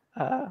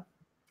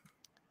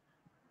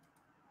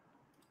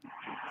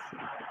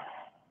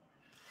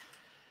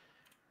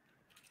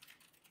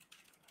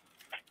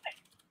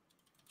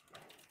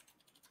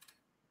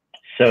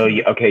 So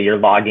you're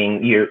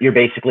logging. You're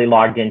basically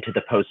logged into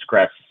the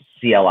Postgres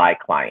CLI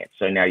client.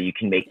 So now you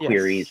can make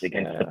queries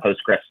against the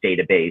Postgres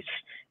database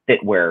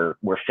that we're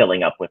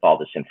filling up with all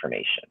this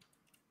information.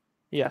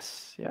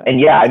 Yes. Yeah. And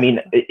yeah, I mean,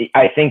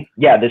 I think,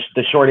 yeah,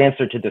 the short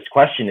answer to this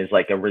question is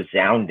like a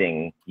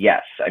resounding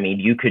yes. I mean,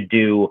 you could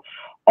do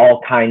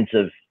all kinds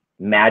of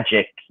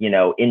magic,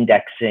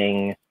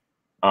 indexing.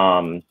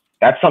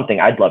 That's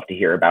something I'd love to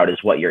hear about,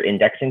 is what your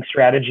indexing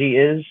strategy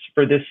is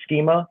for this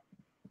schema.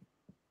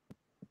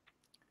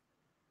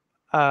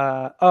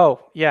 Oh,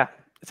 yeah.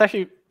 It's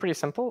actually pretty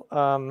simple.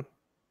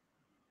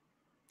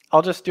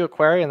 I'll just do a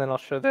query and then I'll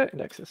show the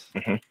indexes.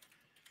 Mm-hmm.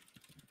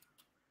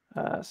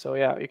 So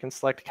yeah, you can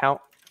select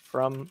count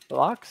from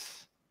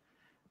blocks.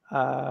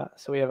 So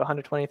we have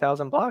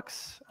 120,000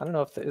 blocks. I don't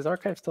know if is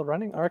archive still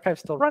running. Archive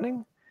still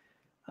running.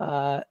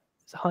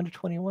 It's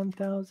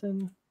 121,000,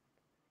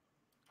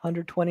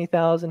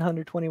 120,000,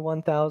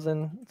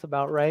 121,000. It's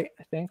about right,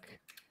 I think.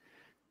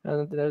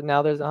 And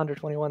now there's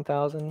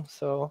 121,000.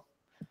 So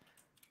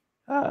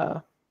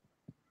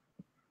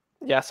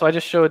yeah, so I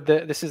just showed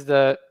that this is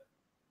the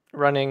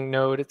running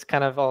node. It's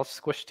kind of all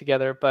squished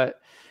together, but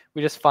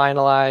we just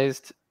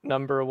finalized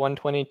number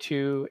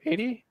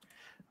 122.80.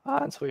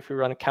 And so if we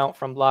run a count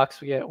from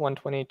blocks, we get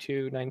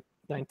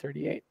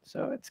 122,938.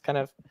 So it's kind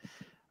of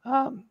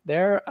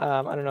there.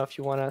 I don't know if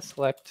you want to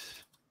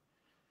select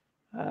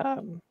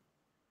from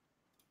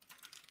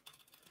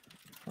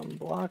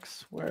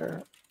blocks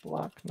where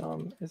block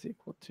num is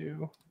equal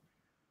to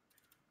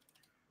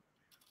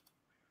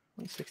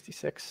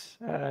 166,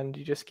 and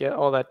you just get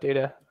all that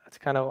data. That's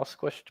kind of all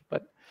squished,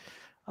 but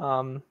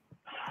the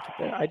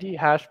ID,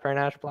 hash, parent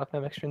hash, block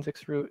num,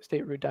 extrinsics, root,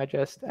 state root,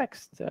 digest,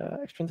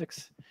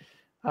 extrinsics,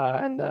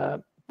 and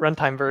the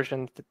runtime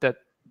version that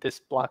this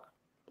block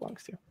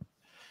belongs to.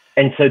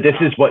 And so this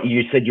is what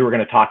you said you were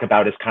going to talk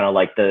about, is kind of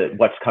like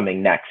what's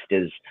coming next,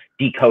 is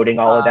decoding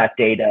all of that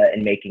data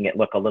and making it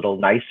look a little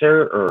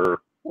nicer,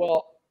 or?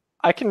 Well,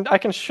 I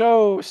can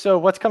show. So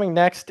what's coming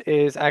next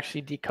is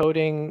actually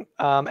decoding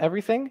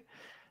everything.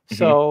 Mm-hmm.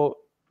 So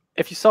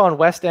if you saw on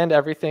West End,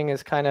 everything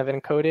is kind of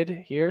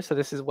encoded here. So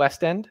this is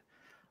West End,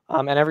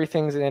 and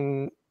everything's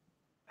in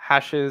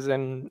hashes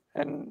and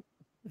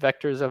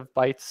vectors of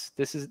bytes.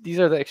 These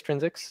are the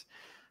extrinsics,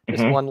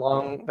 just one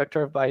long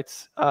vector of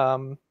bytes.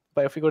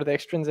 But if we go to the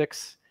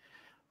extrinsics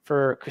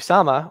for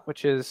Kusama,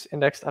 which is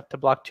indexed up to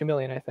block 2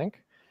 million, I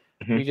think,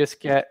 we just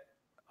get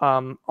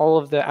all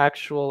of the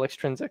actual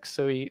extrinsics.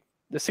 So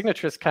the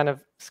signature is kind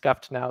of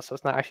scuffed now, so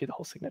it's not actually the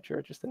whole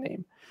signature, just the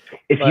name.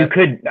 If you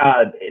could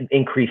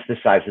increase the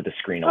size of the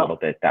screen a little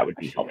bit, that would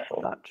be helpful.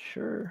 I'm not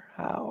sure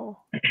how.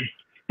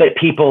 But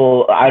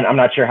people, I'm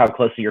not sure how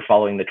closely you're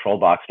following the troll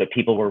box, but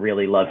people were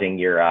really loving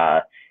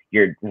your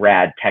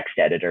rad text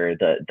editor,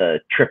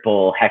 the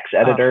triple hex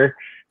editor.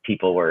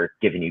 People were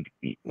giving you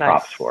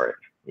props for it.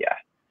 Yeah.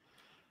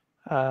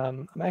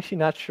 I'm actually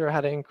not sure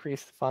how to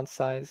increase the font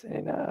size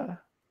in.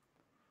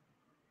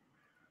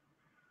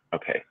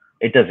 Okay.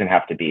 It doesn't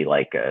have to be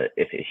like a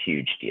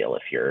huge deal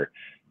if you're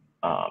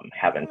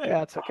having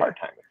a hard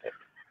time with it.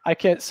 I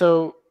can't.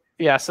 So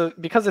yeah. So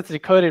because it's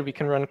decoded, we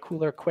can run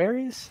cooler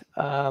queries.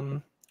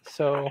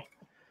 So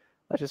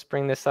let's just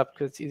bring this up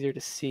because it's easier to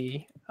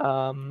see.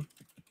 Where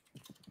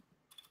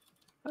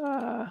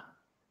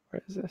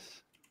is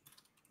this?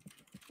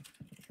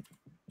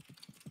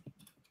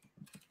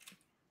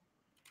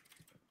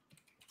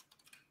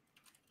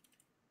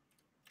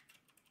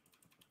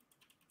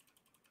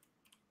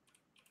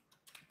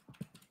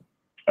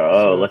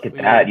 Oh, look at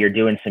that. You're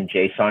doing some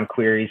JSON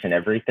queries and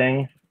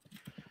everything.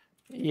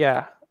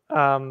 Yeah.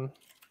 So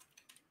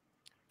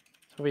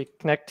we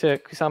connect to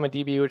Kusama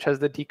DB, which has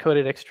the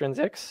decoded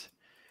extrinsics.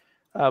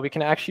 We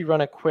can actually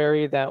run a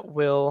query that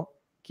will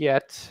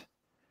get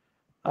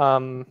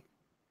all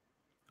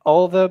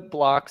the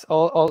blocks,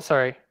 all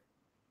the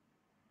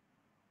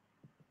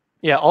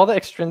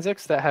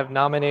extrinsics that have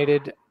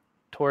nominated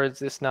towards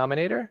this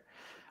nominator.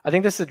 I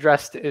think this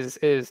addressed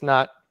is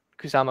not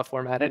Kusama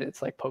formatted.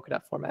 It's like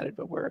Polkadot formatted,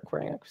 but we're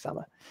querying on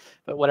Kusama.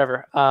 But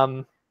whatever.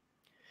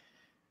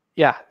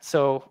 Yeah,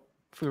 so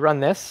if we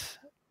run this,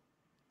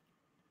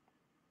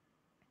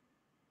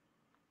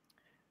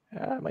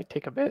 it might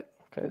take a bit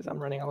because I'm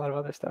running a lot of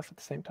other stuff at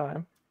the same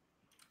time.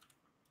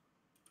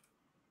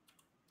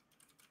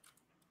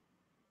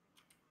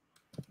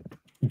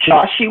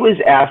 Joshi was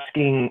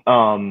asking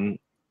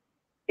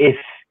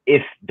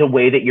if the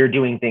way that you're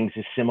doing things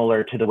is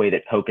similar to the way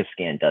that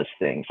Polkascan does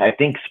things. I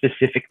think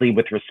specifically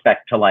with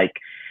respect to like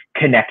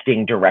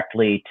connecting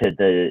directly to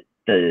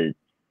the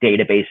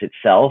database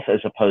itself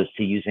as opposed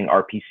to using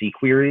RPC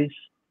queries.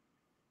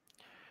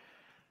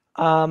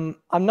 I'm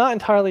not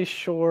entirely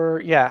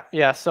sure.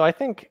 Yeah. So I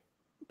think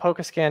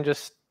Polkascan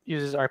just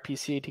uses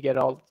RPC to get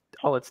all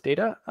its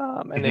data,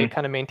 and they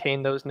kind of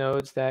maintain those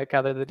nodes that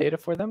gather the data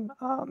for them.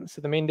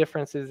 So the main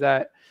difference is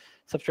that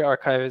Substrate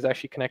Archive is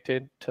actually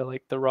connected to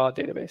like the raw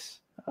database,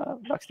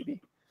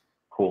 RocksDB.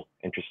 Cool.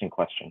 Interesting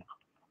question.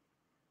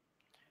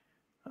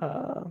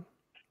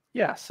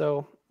 Yeah,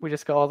 so we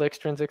just got all the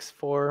extrinsics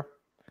for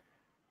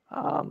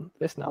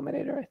this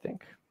nominator, I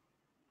think.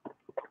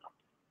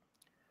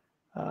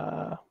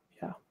 Yeah,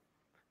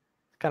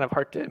 it's kind of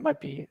hard to, it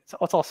might be, it's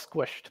all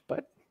squished,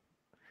 but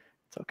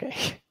it's okay.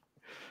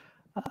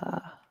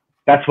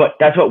 That's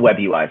what web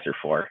UIs are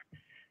for.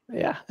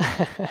 Yeah.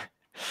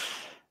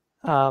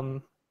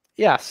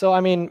 Yeah, so I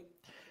mean,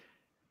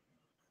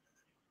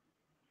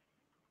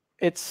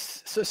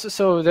 it's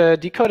so the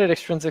decoded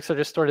extrinsics are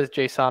just stored as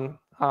JSON,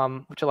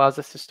 which allows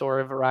us to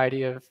store a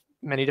variety of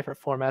many different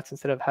formats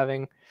instead of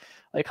having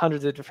like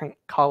hundreds of different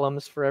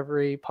columns for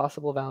every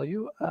possible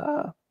value.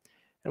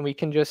 And we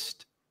can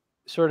just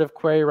sort of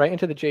query right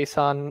into the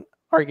JSON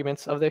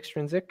arguments of the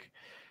extrinsic,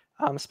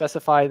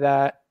 specify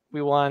that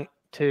we want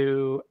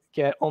to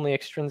get only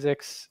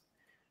extrinsics,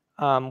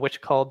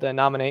 which called the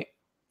nominate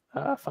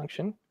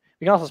function.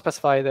 We can also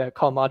specify the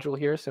call module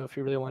here. So if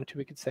you really wanted to,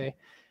 we could say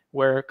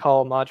where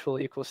call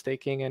module equals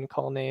staking and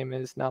call name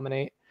is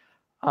nominate.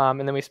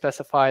 And then we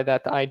specify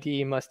that the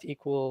ID must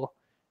equal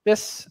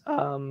this.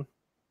 And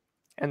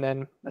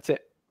then that's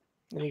it.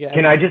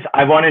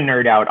 I want to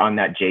nerd out on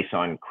that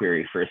JSON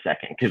query for a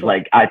second, because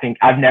like I think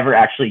I've never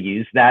actually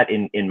used that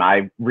in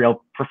my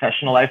real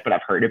professional life, but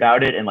I've heard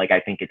about it and like I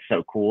think it's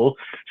so cool.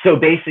 So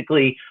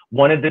basically,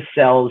 one of the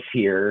cells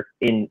here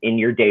in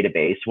your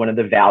database, one of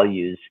the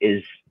values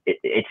is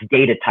its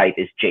data type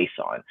is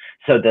JSON.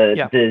 So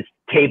the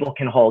table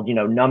can hold, you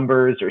know,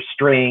 numbers or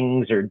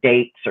strings or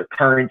dates or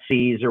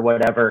currencies or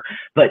whatever,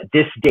 but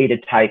this data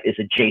type is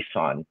a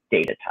JSON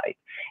data type.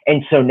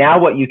 And so now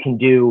what you can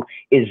do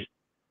is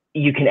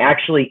you can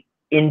actually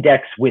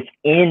index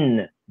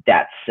within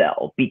that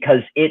cell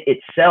because it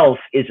itself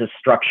is a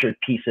structured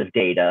piece of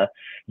data.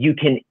 You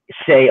can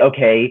say,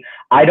 okay,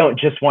 I don't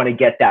just want to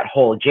get that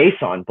whole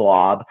JSON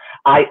blob.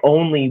 I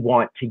only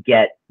want to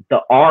get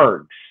the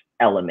args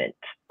element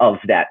of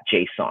that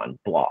JSON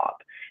blob.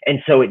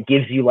 And so it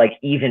gives you like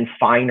even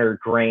finer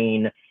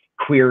grain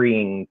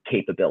querying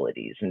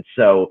capabilities. And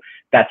so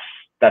that's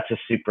a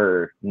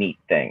super neat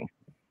thing.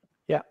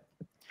 Yeah.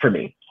 For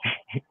me.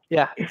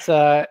 Yeah, it's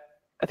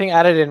I think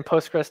added in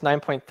Postgres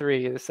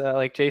 9.3 is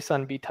like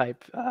JSON B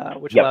type,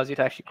 which allows you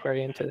to actually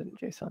query into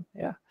JSON.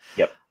 Yeah.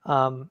 Yep.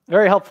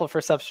 Very helpful for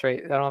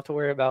Substrate. I don't have to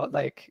worry about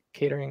like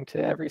catering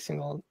to every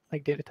single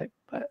like data type.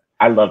 But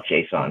I love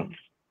JSON.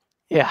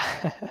 Yeah.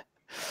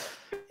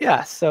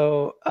 Yeah.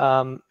 So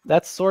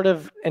that's sort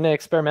of in an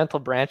experimental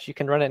branch. You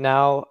can run it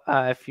now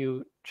if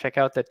you check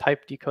out the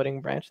type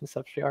decoding branch in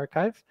Substrate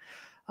Archive.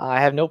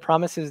 I have no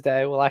promises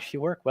that it will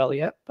actually work well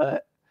yet,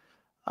 but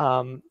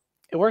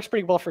it works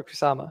pretty well for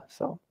Kusama,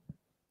 so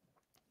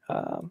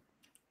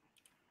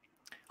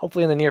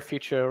hopefully in the near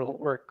future it'll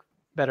work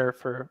better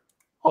for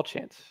all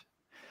chance.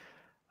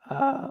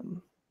 I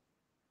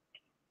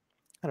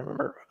don't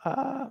remember.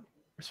 We're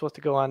supposed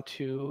to go on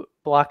to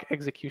block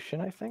execution,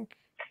 I think.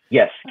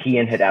 Yes,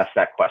 Kian had asked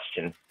that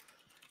question.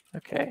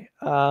 Okay.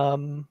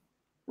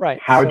 Right.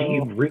 How do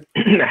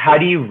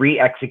you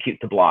re-execute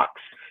the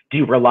blocks? Do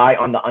you rely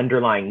on the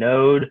underlying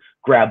node,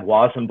 grab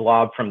WASM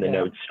blob from the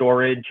node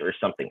storage, or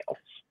something else?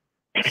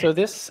 So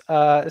this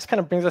kind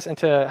of brings us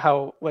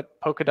into what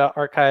Polkadot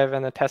Archive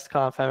and the test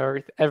conf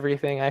and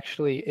everything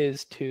actually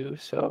is too.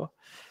 So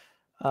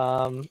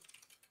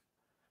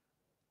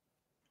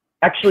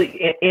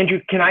actually,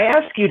 Andrew, can I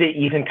ask you to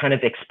even kind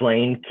of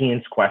explain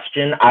Kian's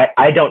question?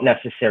 I don't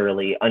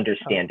necessarily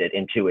understand it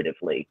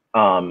intuitively,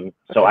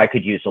 so I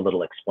could use a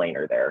little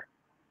explainer there.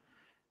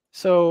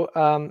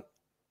 So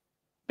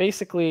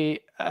basically,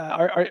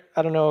 I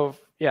don't know.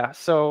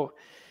 So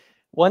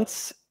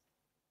once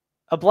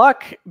a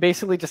block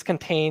basically just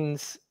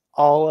contains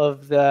all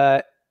of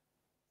the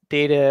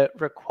data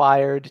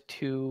required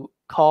to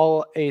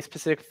call a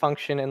specific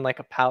function in like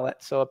a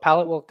palette. So a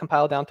palette will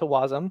compile down to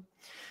WASM,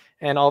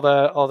 and all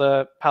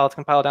the palettes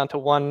compile down to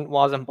one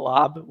WASM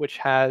blob, which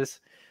has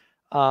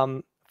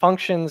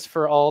functions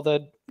for all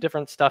the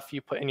different stuff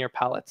you put in your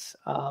palettes.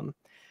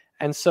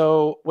 And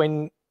so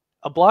when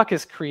a block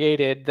is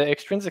created, the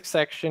extrinsic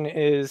section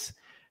is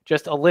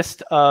just a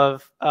list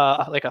of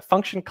like a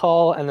function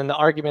call and then the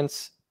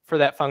arguments for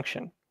that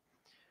function.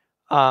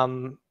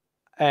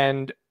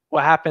 And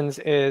what happens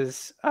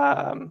is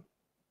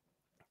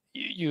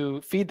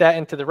you feed that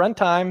into the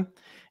runtime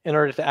in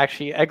order to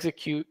actually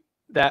execute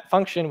that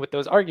function with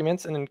those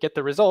arguments and then get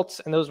the results.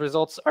 And those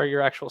results are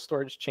your actual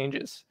storage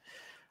changes,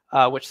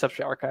 which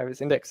Substrate Archive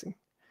is indexing.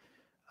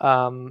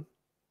 Does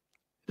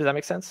that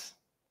make sense?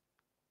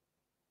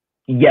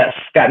 Yes,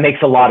 that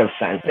makes a lot of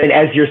sense. And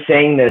as you're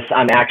saying this,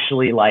 I'm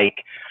actually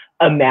like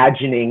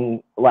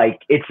imagining,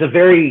 like, it's a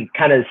very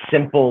kind of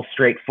simple,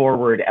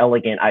 straightforward,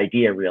 elegant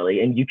idea,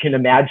 really. And you can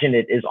imagine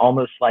it is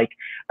almost like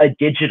a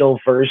digital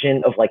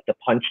version of like the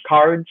punch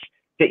cards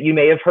that you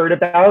may have heard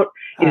about.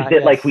 Is that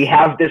yes. Like we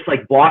have this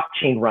like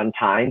blockchain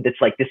runtime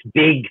that's like this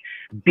big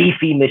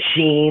beefy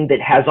machine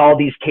that has all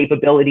these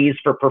capabilities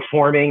for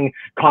performing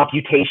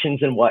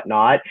computations and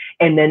whatnot.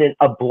 And then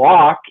a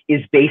block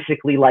is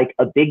basically like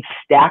a big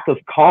stack of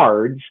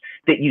cards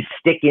that you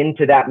stick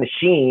into that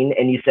machine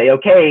and you say,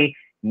 okay,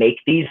 make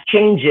these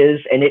changes,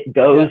 and it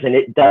goes and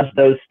it does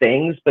those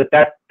things. But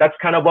that's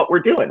kind of what we're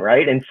doing,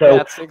 right? And so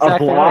exactly a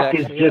block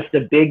is just a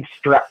big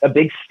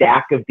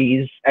stack of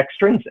these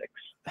extrinsics.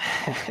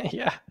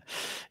 Yeah,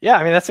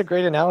 I mean, that's a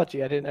great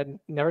analogy. I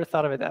never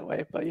thought of it that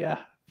way, but yeah,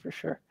 for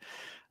sure.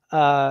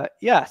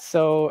 Yeah,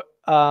 so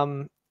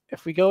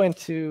if we go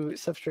into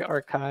Substrate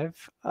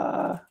Archive,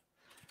 Polkadot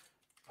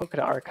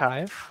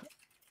Archive,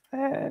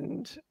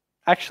 and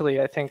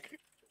actually I think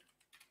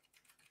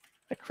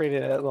I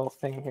created a little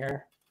thing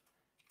here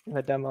in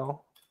the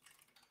demo.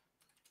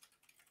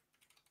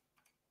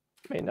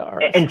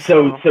 And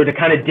so to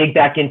kind of dig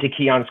back into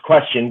Keon's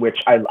question, which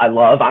I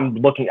love, I'm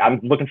looking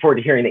forward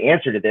to hearing the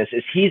answer to this,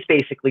 is he's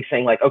basically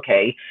saying like,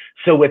 okay,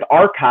 so with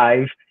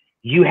Archive,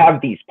 you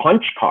have these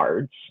punch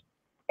cards,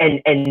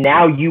 and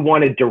now you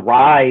want to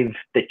derive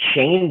the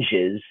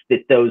changes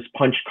that those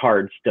punch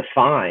cards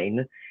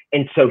define.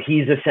 And so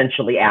he's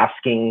essentially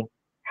asking,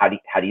 how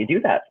do you do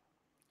that?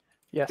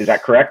 Yes. Is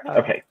that correct?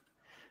 Okay.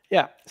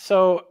 Yeah.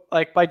 So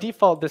like by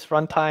default, this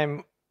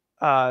runtime,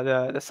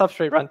 the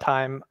Substrate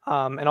runtime,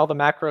 and all the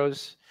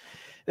macros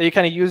that you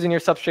kind of use in your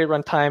Substrate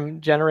runtime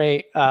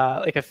generate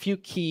like a few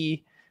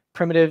key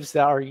primitives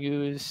that are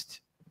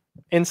used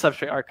in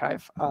Substrate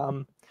Archive.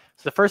 So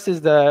the first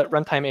is the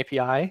runtime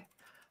API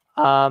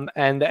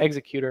and the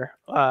executor.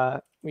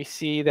 We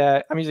see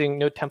that I'm using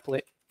node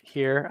template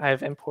here.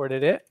 I've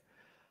imported it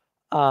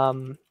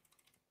from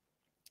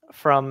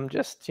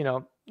just,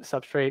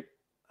 Substrate.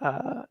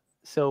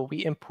 So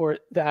we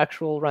import the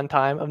actual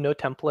runtime of node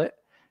template,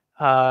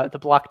 the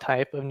block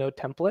type of node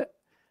template,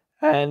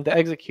 and the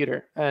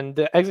executor. And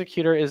the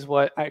executor is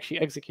what actually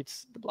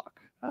executes the block.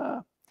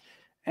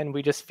 And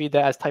we just feed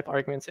that as type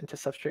arguments into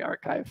Substrate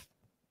Archive.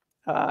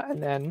 And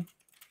then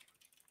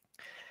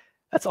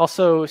that's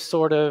also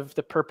sort of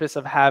the purpose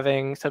of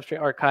having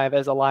Substrate Archive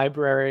as a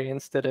library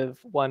instead of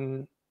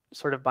one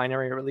sort of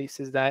binary release,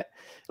 is that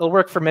it'll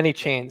work for many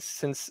chains.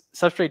 Since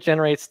Substrate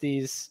generates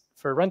these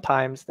for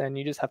runtimes, then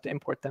you just have to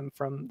import them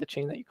from the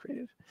chain that you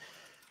created.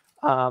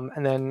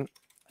 And then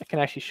I can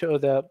actually show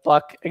the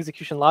block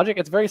execution logic.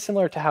 It's very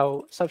similar to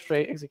how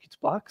Substrate executes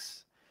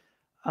blocks.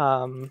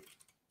 Well,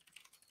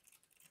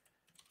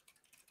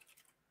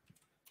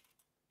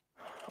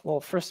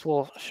 first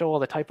we'll show all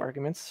the type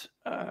arguments.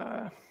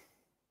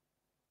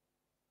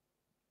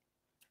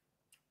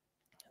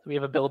 We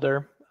have a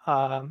builder,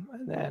 and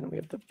then we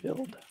have the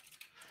build.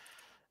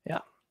 Yeah.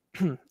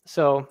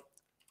 So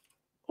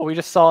what we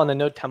just saw in the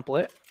node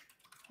template,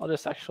 I'll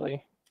just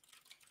actually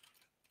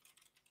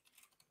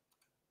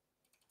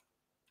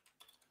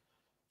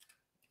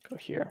go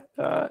here.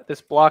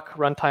 This block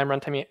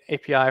runtime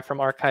API from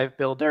Archive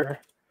Builder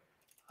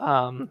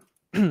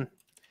is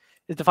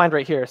defined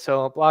right here.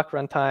 So block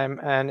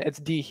runtime, and it's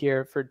D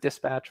here for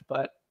dispatch,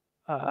 but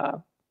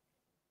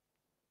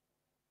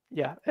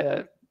yeah,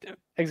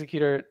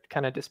 executor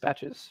kind of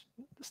dispatches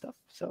the stuff,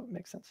 so it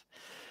makes sense.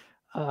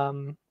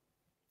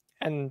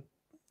 And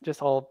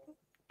just all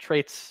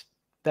traits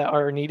that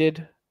are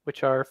needed,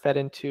 which are fed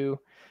into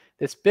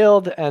this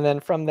build, and then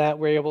from that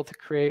we're able to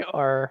create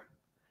our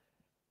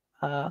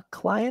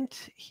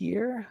client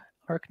here,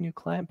 Arc new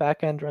client,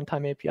 backend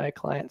runtime API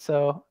client.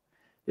 So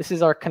this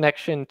is our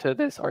connection to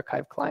this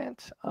Archive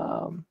client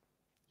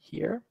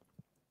here.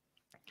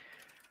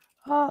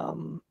 I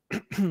don't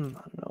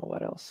know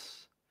what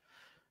else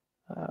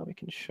we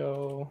can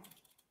show.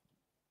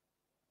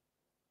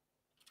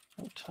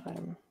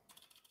 Runtime.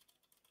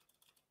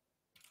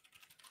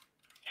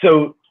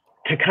 So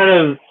to kind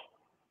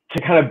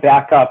of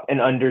back up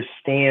and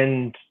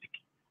understand,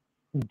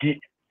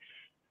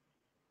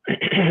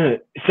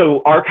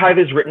 So archive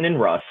is written in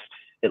Rust,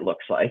 it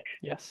looks like.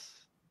 Yes.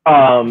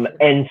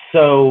 And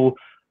so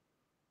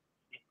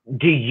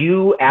do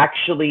you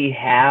actually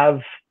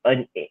have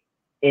an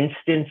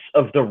instance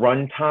of the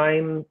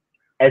runtime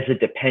as a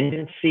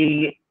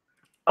dependency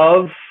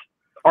of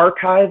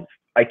archive?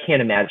 I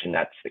can't imagine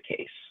that's the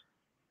case.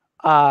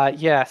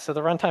 Yeah, so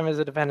the runtime is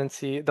a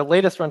dependency. The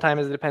latest runtime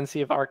is a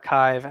dependency of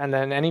archive, and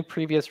then any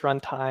previous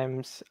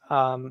runtimes,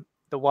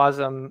 the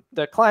WASM,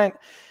 the client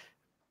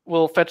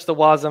will fetch the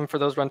WASM for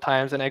those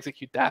runtimes and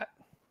execute that.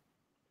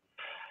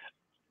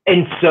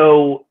 And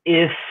so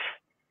if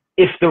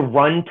the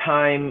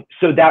runtime,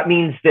 so that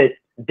means that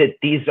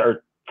these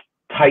are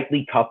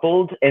tightly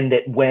coupled, and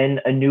that when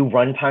a new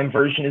runtime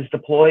version is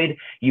deployed,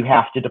 you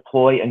have to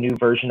deploy a new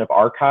version of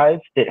archive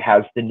that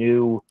has the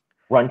new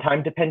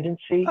runtime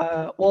dependency?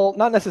 Well,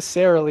 not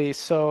necessarily.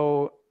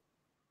 So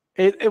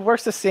it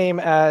works the same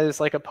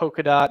as like a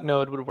Polkadot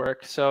node would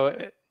work. So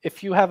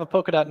if you have a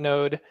Polkadot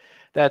node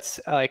that's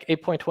like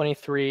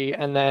 8.23,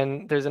 and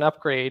then there's an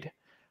upgrade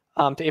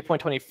to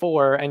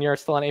 8.24, and you're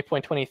still on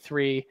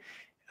 8.23,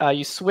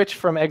 you switch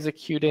from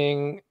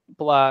executing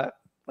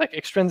like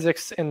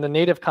extrinsics in the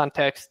native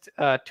context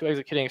to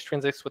executing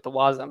extrinsics with the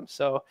WASM.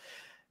 So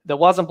the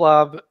WASM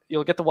blob,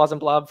 you'll get the WASM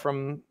blob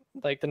from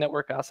like the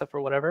network gossip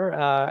or whatever,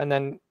 and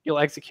then you'll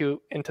execute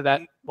into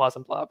that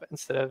WASM blob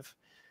instead of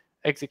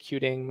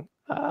executing,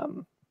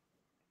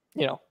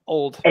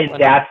 old. And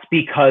that's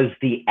because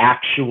the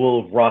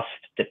actual Rust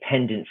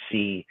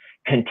dependency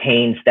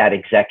contains that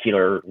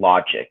executor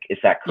logic. Is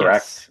that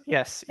correct?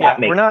 Yes. Yeah.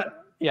 We're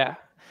not. Yeah.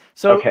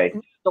 So okay.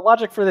 The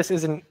logic for this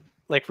isn't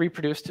like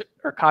reproduced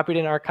or copied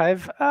in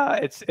archive.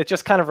 It's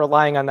just kind of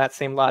relying on that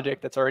same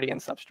logic that's already in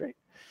Substrate.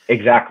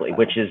 Exactly,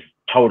 which is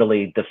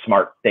totally the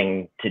smart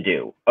thing to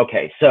do.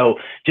 Okay, so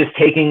just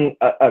taking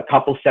a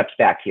couple steps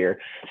back here.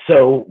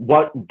 So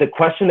what the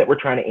question that we're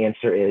trying to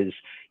answer is,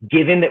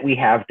 given that we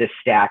have this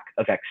stack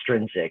of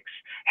extrinsics,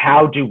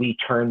 how do we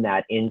turn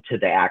that into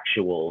the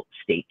actual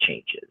state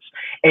changes?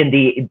 And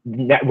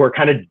we're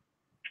kind of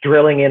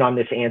drilling in on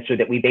this answer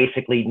that we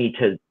basically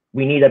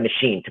we need a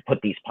machine to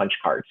put these punch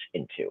cards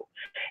into.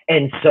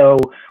 And so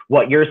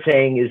what you're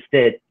saying is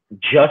that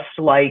just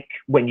like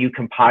when you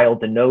compile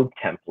the node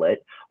template,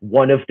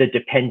 one of the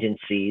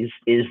dependencies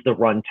is the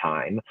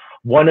runtime.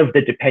 One of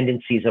the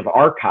dependencies of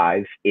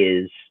archive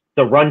is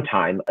the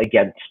runtime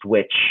against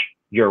which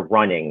you're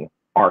running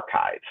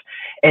archive.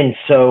 And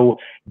so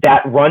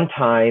that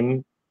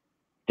runtime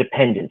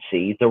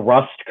dependency, the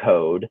Rust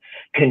code,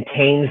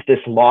 contains this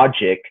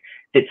logic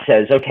that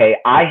says, okay,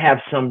 I have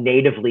some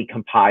natively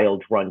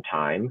compiled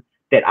runtime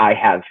that I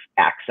have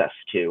access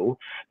to,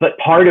 but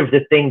part of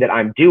the thing that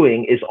I'm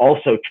doing is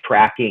also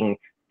tracking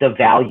the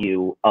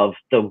value of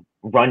the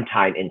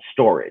runtime in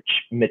storage,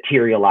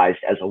 materialized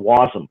as a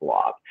WASM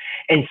blob.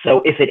 And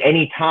so if at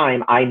any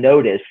time I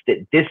notice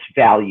that this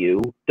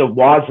value, the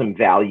WASM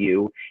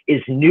value,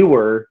 is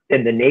newer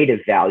than the native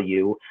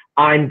value,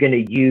 I'm going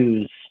to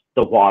use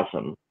the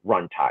WASM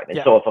runtime.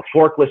 And so if a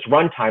forkless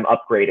runtime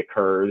upgrade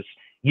occurs,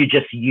 you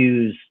just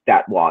use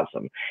that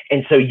WASM.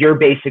 And so you're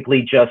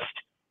basically just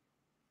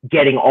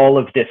getting all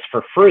of this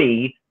for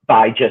free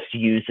by just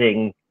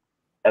using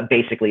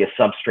basically a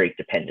substrate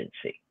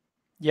dependency.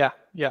 Yeah.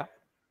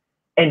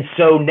 And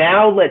so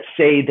now let's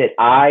say that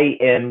I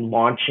am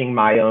launching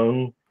my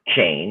own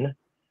chain,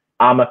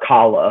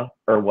 Amakala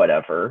or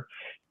whatever.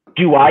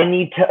 Do I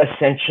need to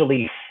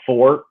essentially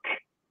fork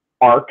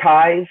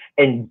archive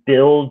and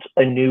build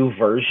a new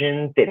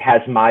version that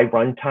has my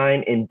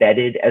runtime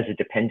embedded as a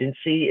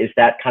dependency? Is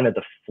that kind of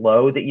the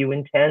flow that you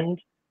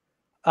intend?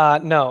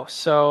 No.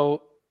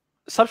 So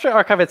Substrate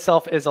Archive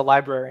itself is a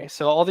library.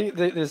 So all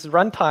this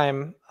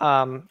runtime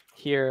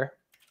here,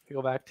 we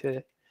go back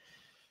to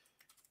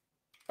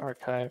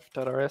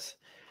archive.rs.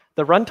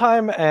 The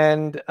runtime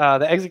and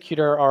the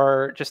executor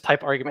are just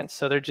type arguments.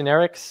 So they're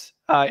generics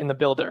in the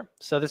builder.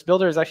 So this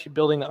builder is actually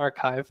building the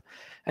archive,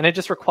 and it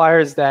just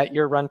requires that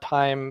your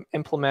runtime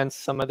implements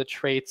some of the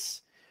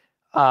traits.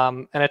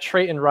 And a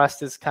trait in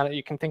Rust is kind of,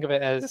 you can think of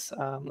it as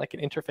like an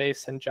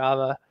interface in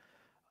Java.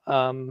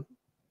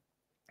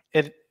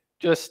 It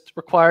just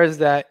requires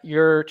that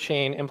your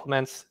chain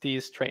implements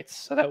these traits.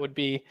 So that would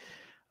be,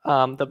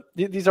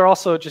 these are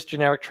also just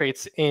generic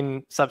traits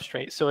in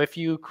Substrate. So if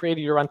you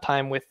created your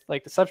runtime with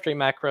like the Substrate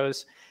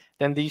macros,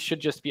 then these should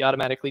just be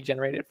automatically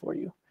generated for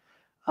you.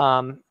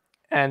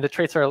 And the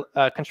traits are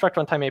construct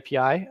runtime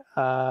API,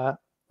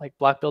 like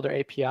block builder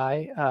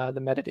API,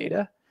 the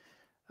metadata,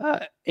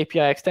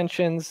 API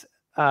extensions,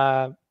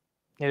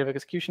 native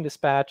execution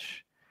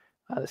dispatch,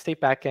 the state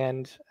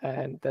backend,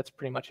 and that's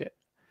pretty much it.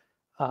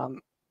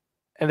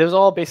 And there's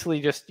all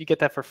basically just, you get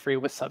that for free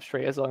with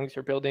Substrate as long as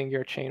you're building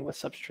your chain with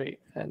Substrate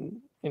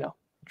and,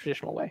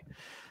 traditional way.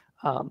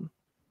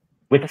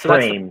 With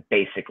frame,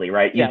 basically,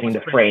 right? Yeah, using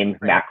the frame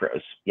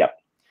macros. Yep.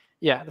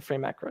 Yeah, the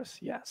frame macros.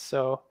 Yeah.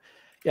 So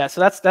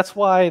that's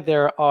why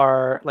there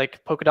are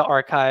like Polkadot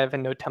Archive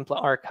and Node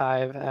Template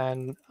Archive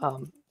and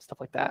stuff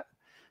like that,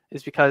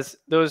 is because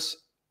those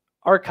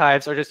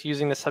archives are just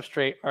using the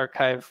Substrate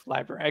Archive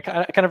library. I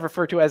kind of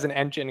refer to it as an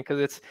engine because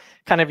it's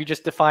kind of, you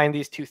just define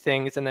these two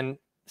things and then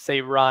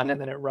say run,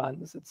 and then it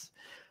runs. It's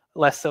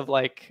less of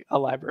like a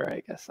library,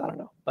 I guess. I don't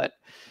know, but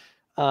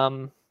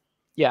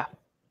yeah.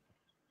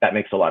 That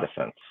makes a lot of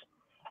sense.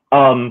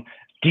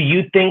 Do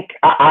you think,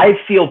 I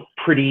feel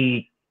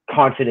pretty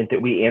confident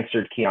that we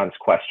answered Keon's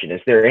question.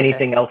 Is there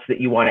anything else that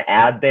you want to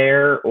add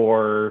there,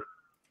 or?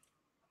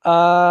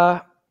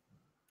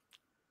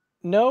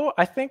 No,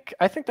 I think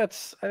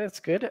that's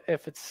good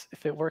if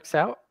it works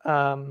out.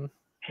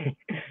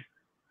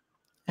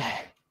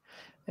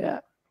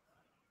 Yeah.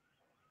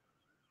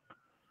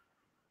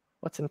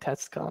 What's in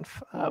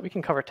testconf? We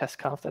can cover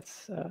testconf.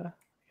 That's I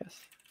guess.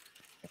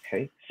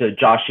 Okay, so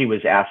Joshi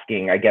was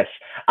asking, I guess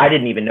I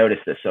didn't even notice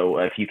this, so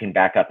if you can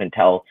back up and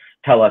tell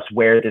us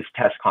where this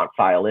testconf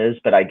file is,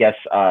 but I guess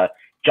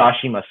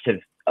Joshi must have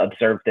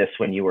observed this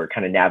when you were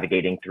kind of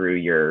navigating through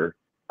your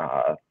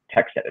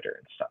text editor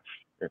and stuff.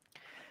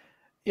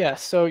 Yeah,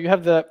 so you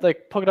have the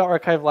Polkadot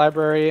Archive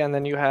library, and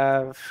then you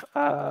have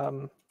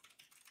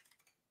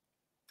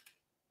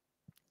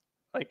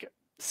like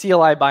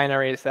CLI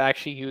binaries that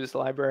actually use the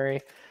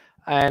library.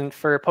 And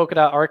for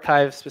Polkadot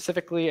Archive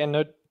specifically, and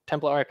Node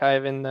Template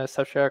Archive in the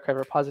Substrate Archive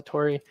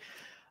repository,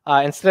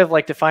 instead of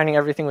like defining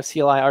everything with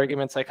CLI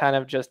arguments, I kind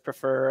of just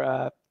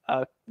prefer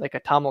like a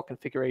TOML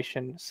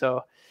configuration.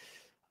 So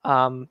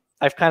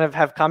I've kind of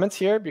have comments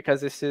here because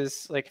this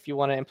is like, if you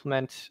want to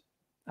implement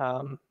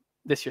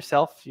this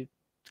yourself, it's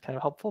kind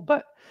of helpful.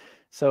 But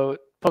so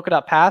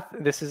Polkadot path,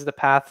 this is the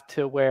path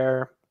to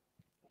where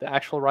the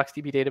actual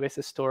RocksDB database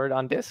is stored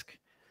on disk.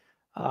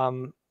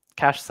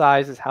 Cache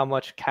size is how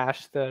much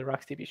cache the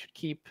RocksDB should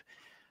keep.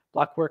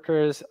 Block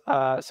workers,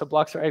 so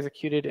blocks are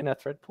executed in a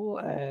thread pool,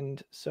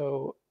 and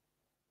so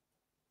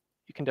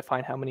you can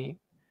define how many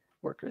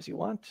workers you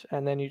want,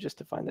 and then you just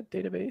define the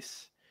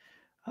database.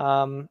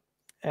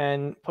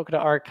 And Polkadot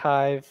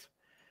Archive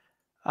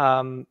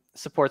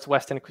supports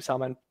Weston,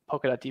 Kusama, and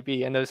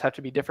Polkadot-DB, and those have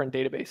to be different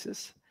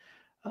databases.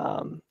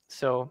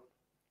 So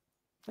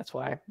that's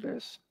why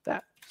there's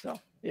that. So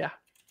yeah.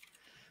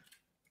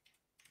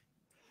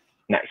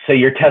 Nice. So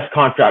your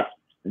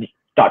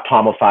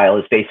testconf.toml file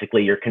is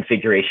basically your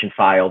configuration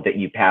file that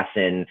you pass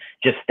in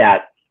just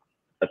that,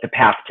 the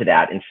path to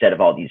that instead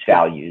of all these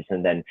values.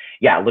 And then,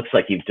 yeah, it looks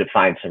like you've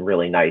defined some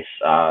really nice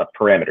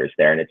parameters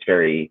there, and it's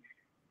very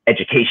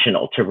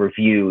educational to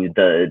review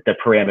the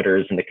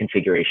parameters and the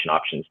configuration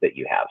options that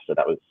you have. So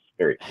that was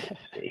very cool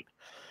to see.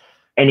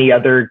 Any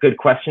other good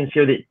questions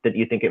here that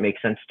you think it makes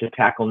sense to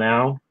tackle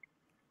now?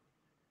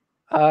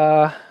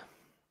 I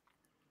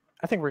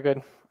think we're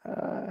good.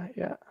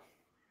 Yeah.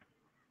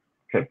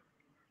 Okay.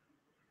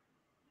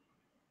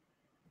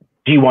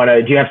 Do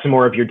you have some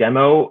more of your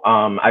demo?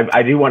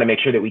 I do want to make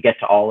sure that we get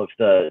to all of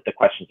the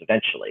questions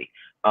eventually.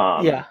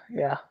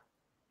 Yeah.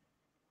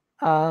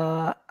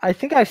 I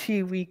think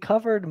actually we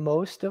covered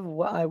most of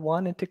what I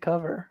wanted to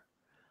cover.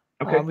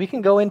 Okay. We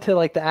can go into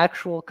like the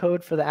actual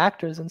code for the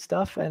actors and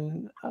stuff,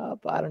 and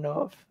but I don't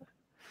know if.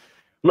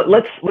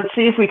 Let's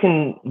see if we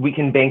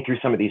can bang through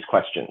some of these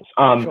questions.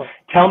 Sure.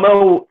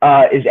 Telmo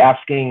is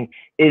asking,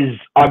 is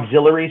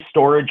auxiliary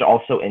storage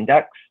also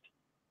indexed?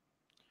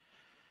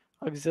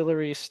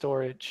 Auxiliary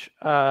storage.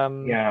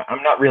 Yeah,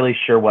 I'm not really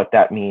sure what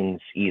that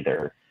means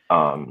either.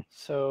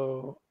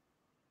 So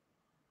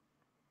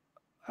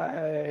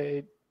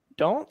I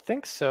don't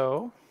think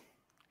so.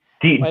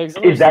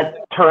 Is that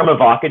term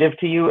evocative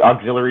to you,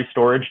 auxiliary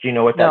storage? Do you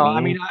know what that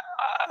means? No,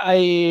 I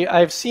mean,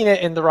 I've seen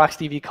it in the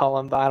RocksDB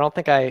column, but I don't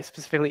think I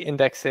specifically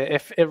index it.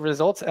 If it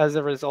results as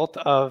a result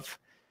of,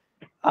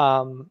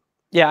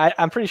 yeah,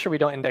 I'm pretty sure we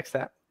don't index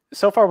that.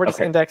 So far, we're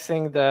just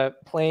indexing the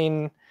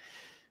plain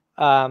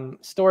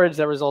storage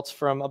that results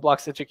from a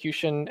block's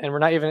execution, and we're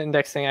not even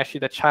indexing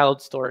actually the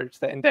child storage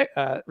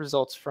that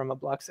results from a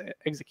block's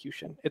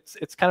execution.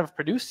 It's kind of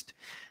produced,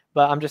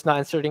 but I'm just not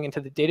inserting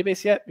into the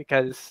database yet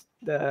because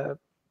the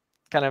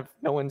kind of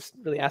no one's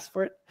really asked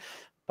for it.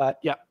 But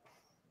yeah.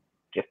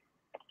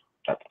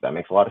 Yep, that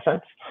makes a lot of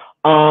sense.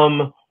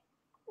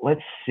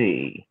 Let's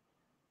see.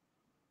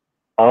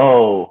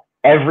 Oh,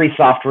 every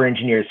software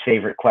engineer's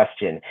favorite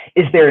question: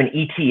 is there an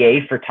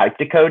ETA for type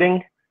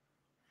decoding?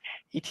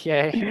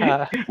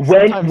 ETA.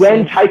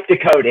 When type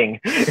decoding?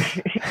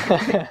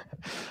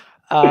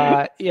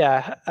 Yeah.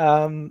 Yeah.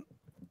 I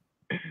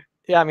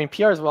mean,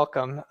 PR is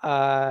welcome.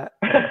 Yeah.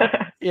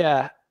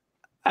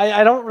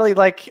 I don't really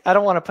I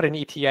don't want to put an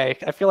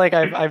ETA. I feel like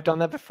I've done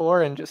that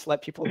before and just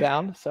let people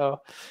down. So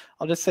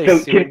I'll just say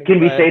soon. Can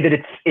we say that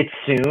it's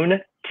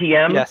soon,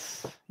 TM?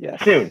 Yes.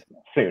 Soon.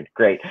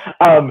 Great.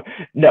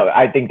 No,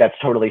 I think that's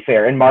totally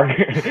fair. And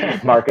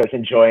Marco's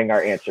enjoying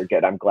our answer.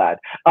 Good. I'm glad.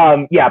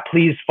 Yeah,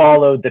 please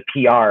follow the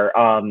PR.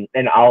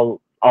 And I'll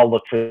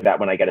look for that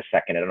when I get a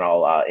second, and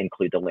I'll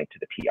include the link to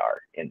the PR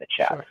in the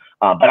chat. Sure.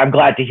 But I'm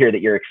glad to hear that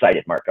you're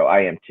excited, Marco.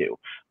 I am too.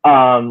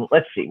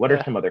 Let's see. What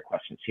are some other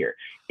questions here?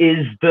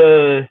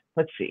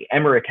 Let's see.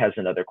 Emmerich has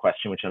another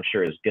question, which I'm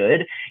sure is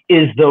good.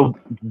 Is the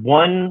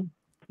 1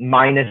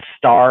 -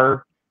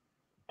 star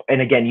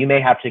and again, you may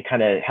have to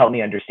kind of help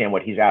me understand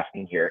what he's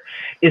asking here.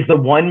 Is the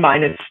 1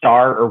 minus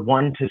star or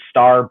 1 to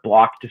star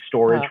block to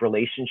storage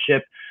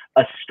relationship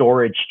a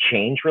storage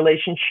change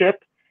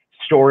relationship,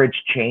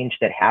 storage change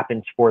that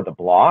happens for the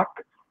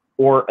block,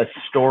 or a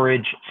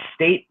storage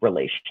state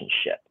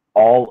relationship,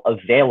 all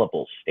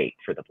available state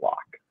for the block?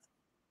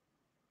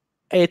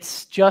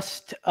 It's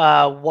just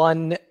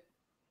one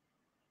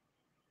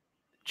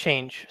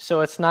change.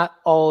 So it's not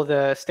all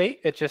the state,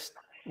 it's just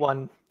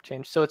one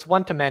change. So it's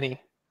one to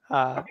many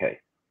Okay.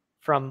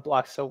 from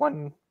blocks. So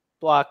one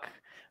block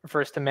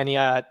refers to many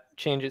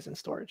changes in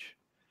storage.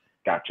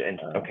 Gotcha. And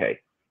okay.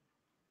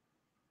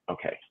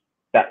 Okay.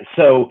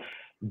 So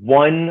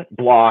one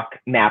block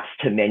maps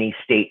to many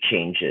state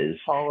changes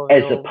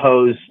as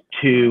opposed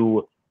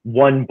to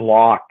one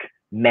block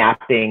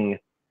mapping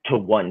to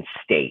one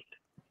state.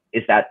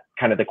 Is that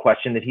kind of the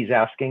question that he's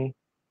asking?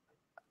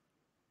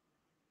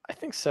 I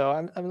think so.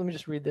 Let me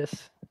just read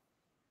this.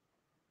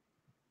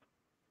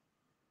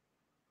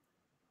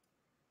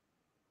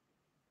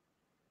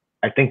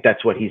 I think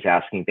that's what he's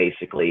asking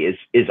basically is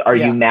are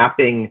you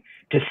mapping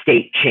to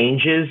state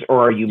changes or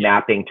are you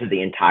mapping to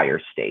the entire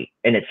state?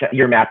 And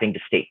you're mapping to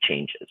state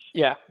changes.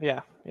 Yep.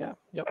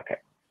 Okay.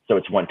 So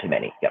it's one to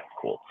many. Yep,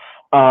 cool.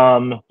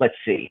 Let's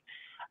see.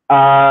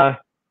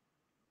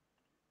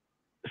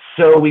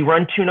 So we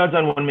run 2 nodes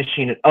on 1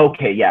 machine.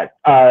 Okay, yeah.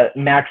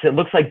 Max, it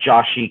looks like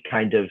Joshi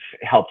kind of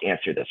helped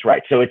answer this,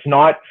 right? So it's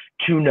not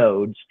 2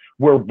 nodes.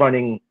 We're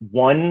running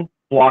 1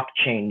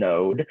 blockchain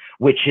node,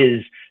 which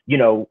is,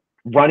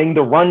 running the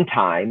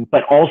runtime,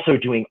 but also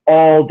doing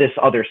all this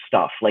other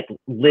stuff like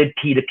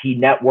libp2p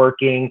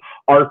networking,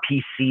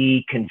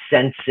 RPC,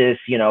 consensus,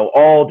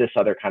 all this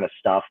other kind of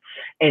stuff.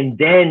 And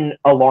then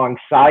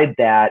alongside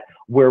that,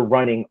 we're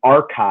running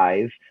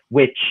archive,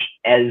 which,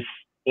 as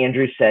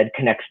Andrew said,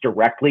 connects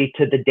directly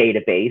to the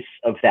database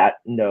of that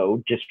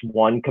node, just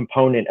one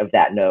component of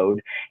that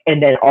node.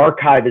 And then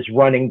archive is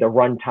running the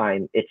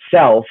runtime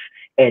itself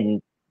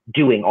and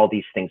doing all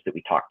these things that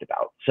we talked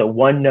about. So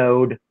 1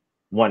 node,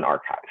 1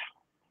 archive.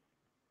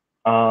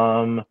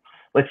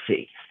 Let's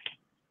see.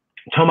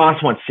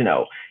 Tomas wants to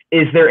know,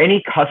 is there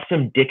any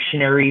custom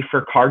dictionary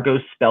for cargo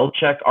spell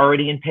check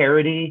already in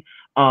Parity?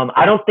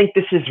 I don't think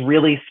this is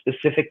really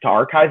specific to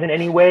archive in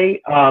any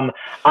way. I'm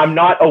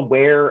not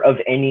aware of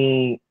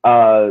any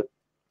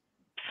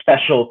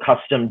special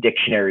custom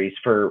dictionaries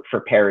for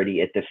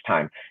Parity at this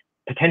time.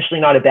 Potentially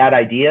not a bad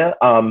idea,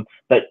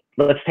 but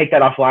let's take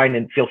that offline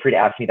and feel free to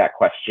ask me that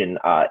question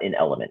in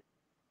Element,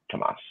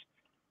 Tomas.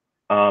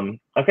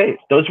 Okay,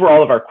 those were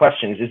all of our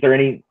questions. Is there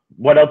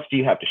what else do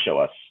you have to show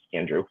us,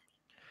 Andrew?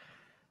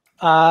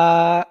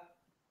 Yeah,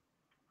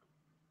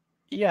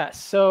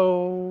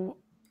 so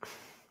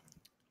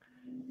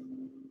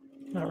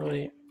not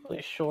really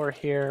sure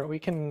here. We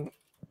can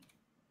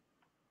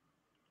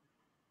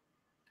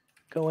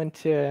go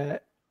into,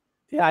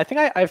 I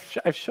think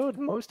I've showed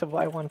most of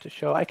what I wanted to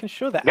show. I can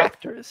show the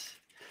actors.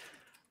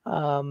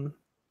 So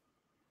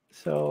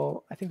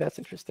I think that's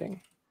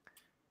interesting.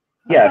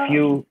 Yeah, if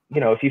you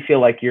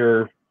feel like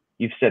you've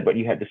said what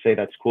you had to say,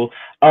 that's cool.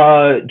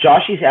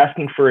 Joshy's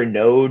asking for a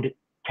node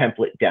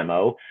template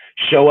demo.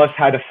 Show us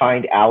how to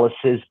find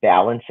Alice's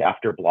balance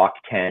after block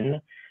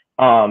 10.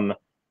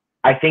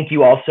 I think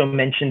you also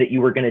mentioned that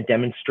you were going to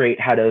demonstrate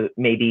how to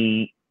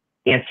maybe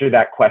answer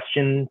that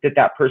question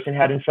that person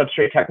had in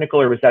Substrate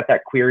Technical, or was that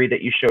query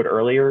that you showed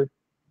earlier?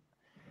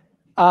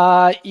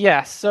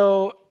 Yeah,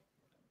 so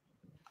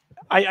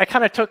I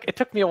kind of it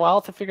took me a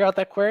while to figure out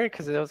that query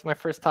because it was my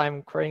first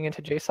time querying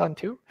into JSON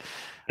too.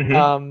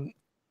 Mm-hmm.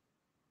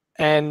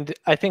 And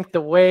I think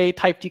the way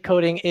type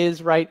decoding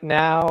is right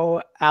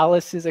now,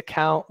 Alice's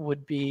account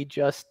would be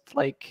just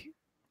like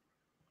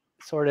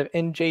sort of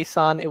in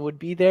JSON, it would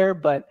be there,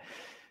 but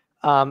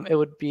it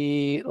would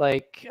be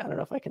like, I don't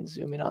know if I can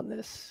zoom in on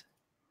this.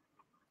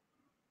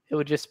 It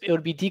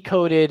would be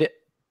decoded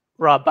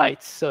raw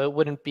bytes, so it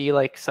wouldn't be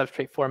like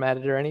substrate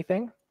formatted or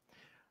anything,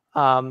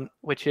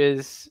 which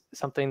is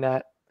something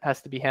that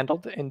has to be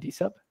handled in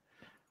dsub.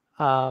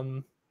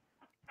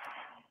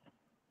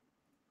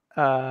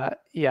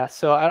 Yeah,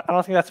 so I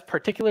don't think that's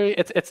particularly,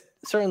 it's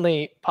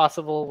certainly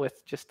possible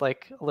with just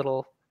like a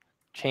little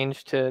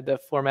change to the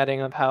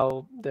formatting of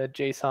how the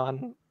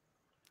JSON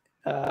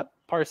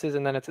parses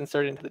and then it's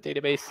inserted into the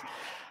database.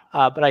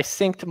 But I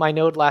synced my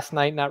node last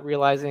night, not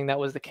realizing that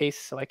was the case,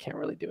 so I can't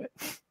really do it.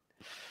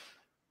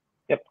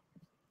 Yep.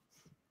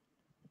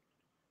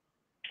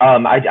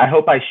 I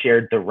hope I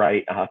shared the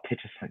right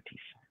pitches on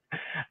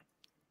dsub.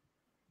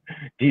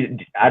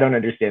 I don't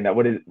understand that.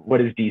 What is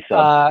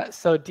dsub?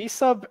 So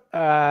dsub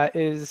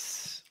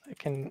is, I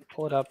can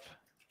pull it up.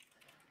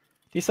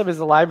 Dsub is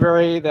the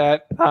library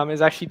that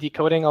is actually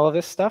decoding all of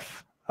this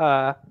stuff.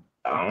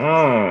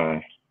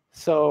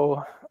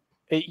 So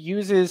it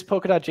uses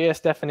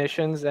Polkadot.js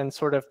definitions and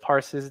sort of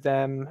parses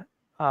them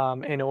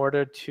in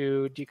order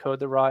to decode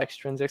the raw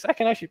extrinsics. I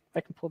can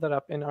pull that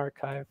up in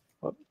archive.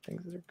 Oh,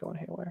 things are going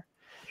haywire.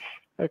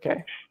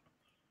 Okay.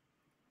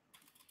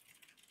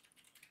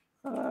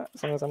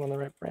 As long as I'm on the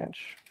right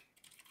branch.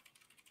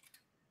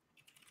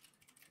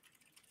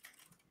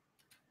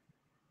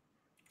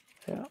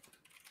 Yeah.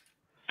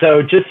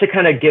 So just to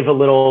kind of give a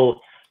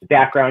little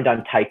background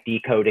on type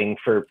decoding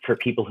for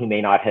people who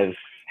may not have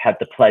had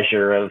the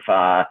pleasure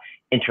of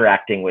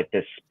interacting with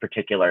this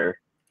particular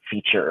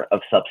feature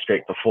of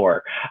Substrate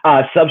before.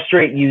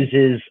 Substrate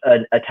uses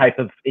a type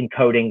of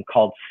encoding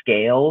called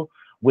scale,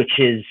 which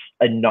is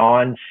a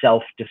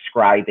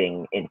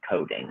non-self-describing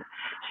encoding.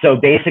 So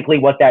basically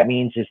what that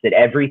means is that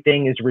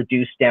everything is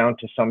reduced down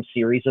to some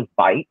series of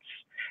bytes,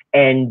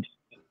 and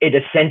it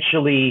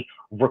essentially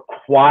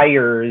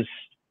requires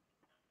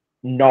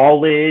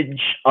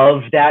knowledge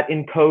of that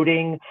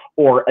encoding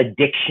or a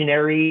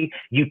dictionary.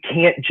 You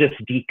can't just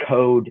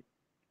decode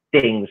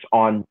things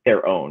on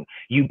their own.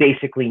 You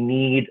basically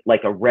need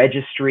like a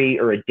registry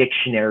or a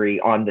dictionary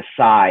on the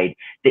side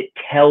that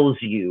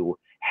tells you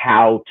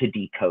how to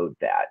decode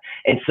that.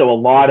 And so a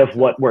lot of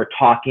what we're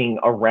talking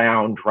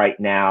around right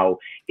now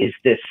is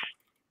this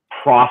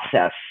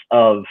process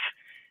of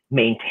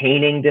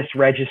maintaining this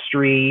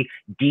registry,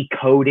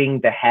 decoding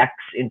the hex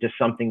into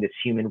something that's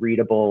human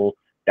readable,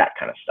 that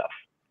kind of stuff.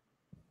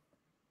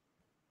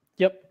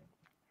 Yep.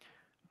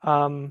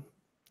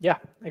 Yeah,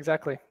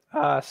 exactly.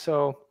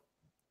 So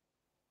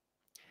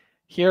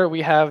here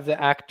we have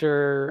the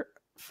actor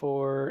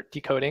for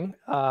decoding.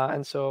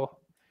 And so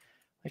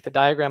like the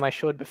diagram I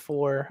showed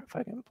before, if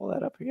I can pull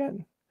that up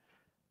again,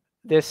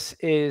 this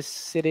is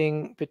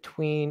sitting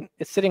between,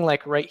 it's sitting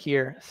like right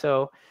here.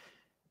 So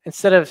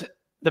instead of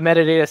the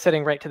metadata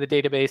sending right to the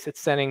database, it's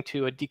sending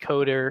to a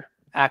decoder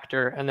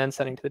actor and then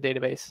sending to the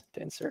database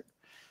to insert.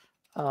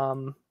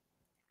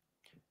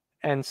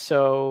 And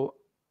so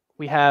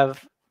we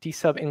have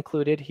dsub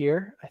included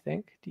here, I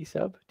think,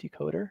 dsub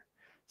decoder,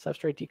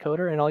 substrate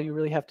decoder, and all you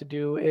really have to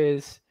do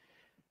is,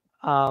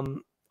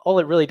 all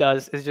it really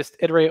does is just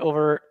iterate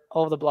over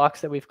all of the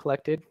blocks that we've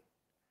collected.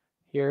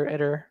 Here,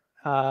 iter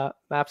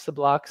maps the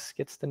blocks,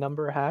 gets the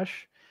number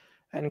hash,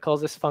 and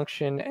calls this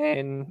function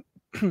in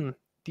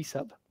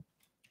dsub.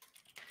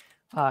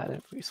 And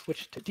if we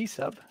switch to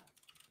dsub,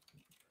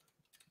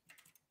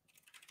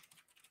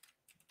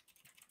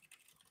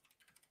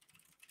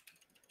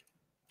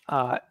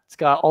 it's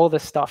got all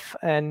this stuff.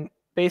 And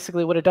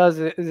basically what it does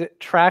is it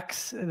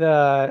tracks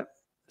the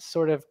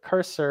sort of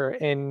cursor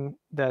in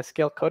the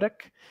scale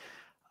codec.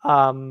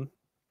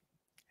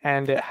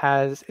 And it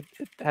has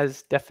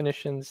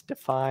definitions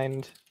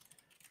defined,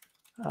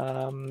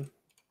 cursor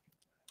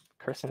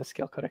in the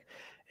scale codec.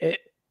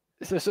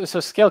 So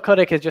scale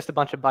codec is just a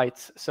bunch of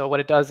bytes. So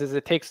what it does is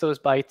it takes those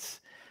bytes,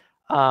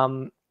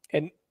 and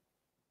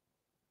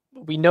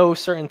we know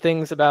certain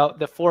things about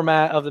the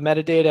format of the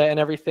metadata and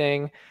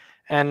everything.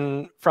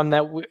 And from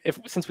that,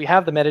 since we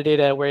have the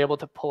metadata, we're able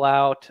to pull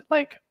out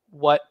like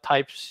what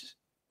types,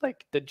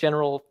 like the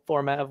general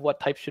format of what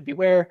types should be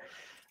where,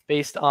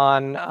 based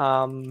on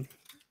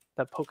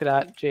the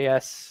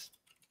Polkadot.js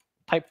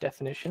type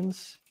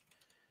definitions,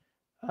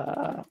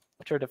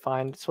 which are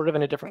defined sort of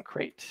in a different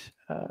crate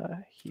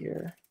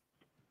here.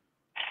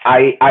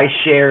 I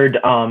shared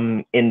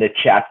in the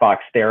chat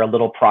box there a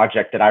little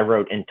project that I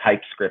wrote in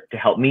TypeScript to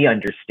help me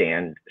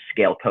understand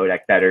scale codec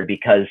better,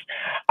 because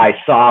I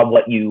saw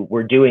what you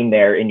were doing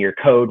there in your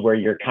code where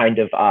you're kind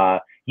of,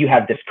 you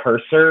have this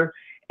cursor,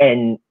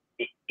 and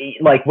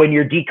like when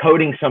you're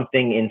decoding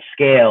something in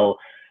scale,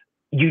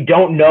 you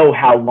don't know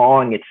how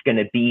long it's going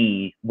to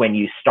be when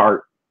you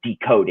start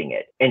decoding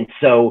it. And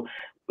so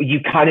you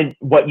kind of,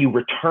 what you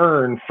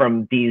return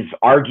from these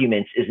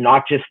arguments is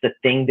not just the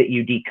thing that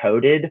you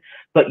decoded,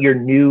 but your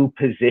new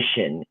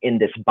position in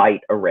this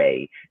byte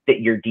array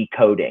that you're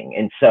decoding.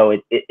 And so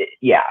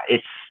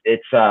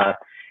it's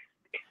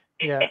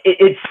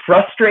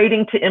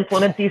frustrating to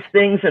implement these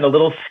things and a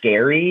little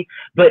scary,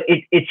 but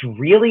it's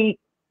really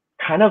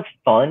kind of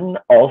fun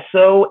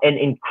also, and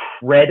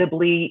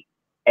incredibly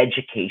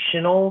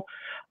educational.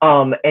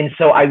 And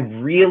so I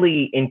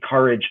really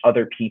encourage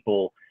other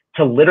people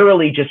to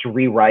literally just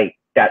rewrite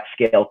that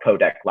scale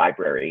codec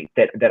library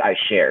that I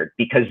shared,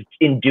 because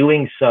in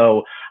doing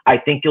so, I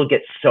think you'll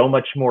get so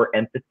much more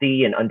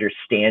empathy and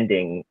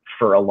understanding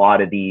for a lot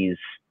of these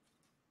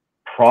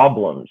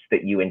problems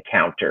that you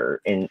encounter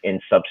in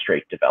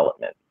Substrate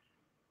development.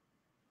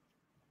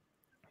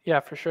 Yeah,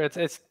 for sure.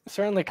 It's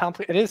certainly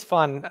complicated. It is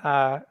fun,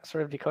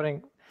 sort of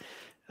decoding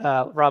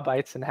raw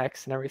bytes and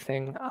hex and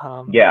everything.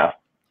 Yeah,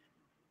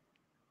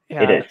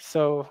 it is.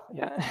 So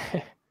yeah.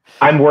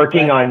 I'm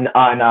working on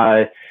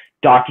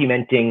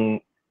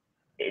documenting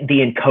the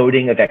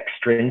encoding of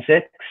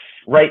extrinsics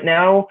right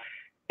now,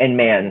 and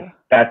man,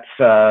 that's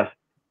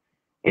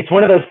it's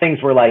one of those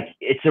things where like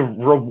it's a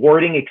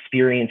rewarding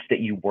experience that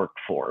you work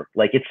for.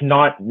 Like it's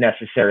not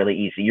necessarily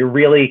easy. You're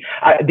really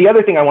the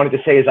other thing I wanted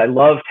to say is I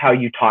loved how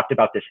you talked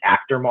about this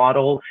actor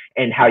model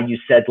and how you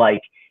said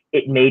like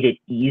it made it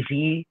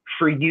easy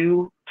for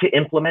you to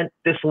implement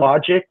this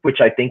logic, which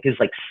I think is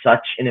like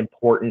such an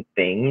important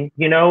thing.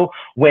 You know,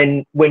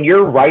 when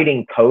you're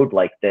writing code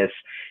like this,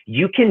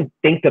 you can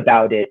think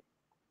about it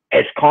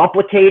as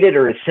complicated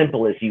or as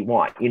simple as you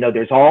want. You know,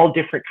 there's all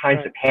different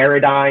kinds of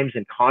paradigms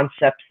and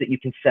concepts that you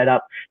can set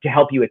up to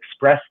help you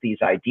express these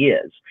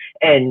ideas.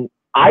 And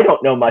I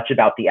don't know much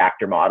about the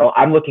actor model.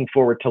 I'm looking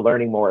forward to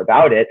learning more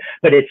about it,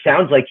 but it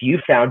sounds like you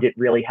found it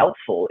really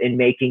helpful in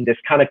making this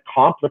kind of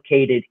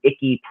complicated,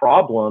 icky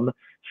problem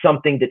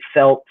something that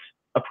felt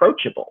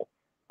approachable.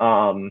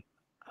 For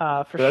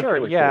So that's sure,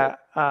 really yeah.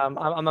 cool.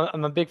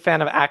 I'm a big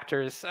fan of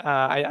actors.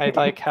 I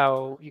like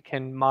how you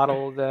can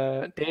model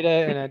the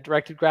data in a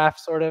directed graph,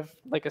 sort of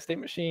like a state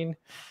machine,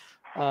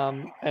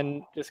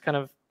 and just kind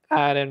of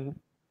add and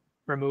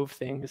remove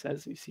things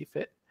as you see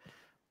fit.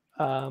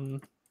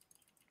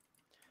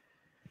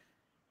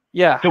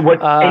 Yeah. So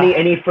what?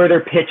 Any further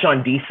pitch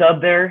on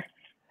dsub there?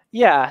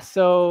 Yeah.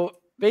 So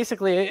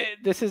basically,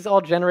 this is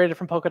all generated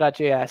from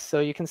Polka.js. So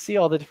you can see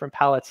all the different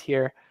palettes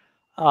here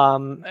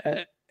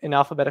in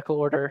alphabetical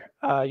order.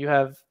 You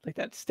have like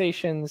that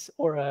stations,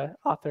 aura,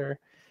 author,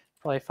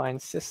 probably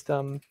find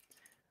system.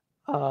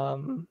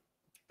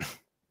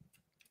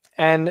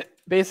 And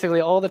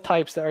basically all the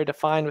types that are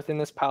defined within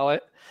this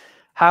palette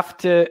have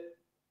to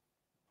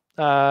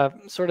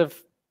sort of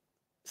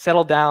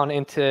settle down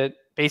into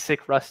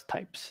basic Rust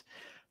types.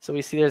 So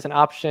we see there's an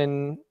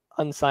option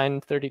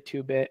unsigned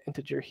 32-bit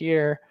integer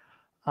here.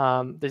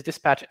 There's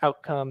dispatch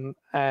outcome.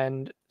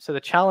 And so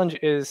the challenge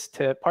is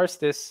to parse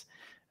this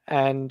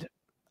and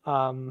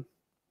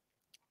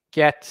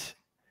get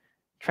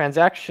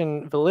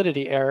transaction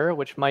validity error,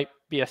 which might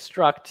be a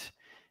struct,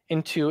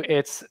 into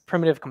its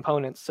primitive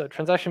components. So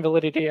transaction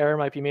validity error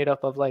might be made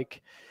up of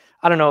like,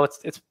 I don't know,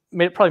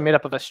 probably made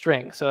up of a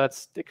string. So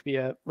it could be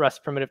a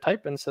Rust primitive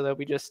type. And so that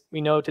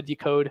we know to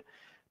decode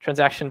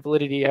transaction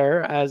validity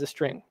error as a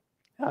string.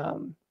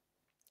 And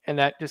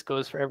that just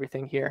goes for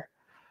everything here.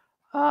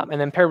 And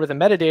then paired with the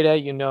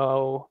metadata, you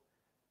know,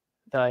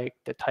 like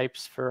the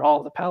types for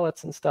all the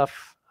palettes and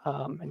stuff,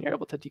 and you're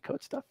able to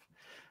decode stuff.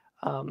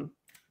 And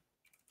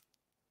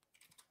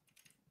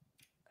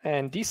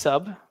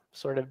dsub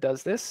sort of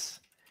does this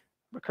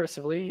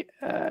recursively.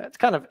 It's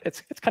kind of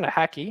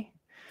hacky,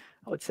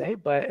 I would say,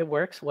 but it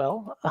works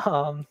well.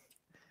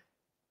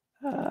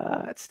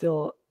 It's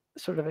still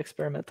sort of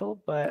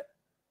experimental, but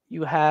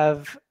you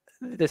have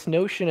this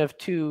notion of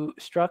two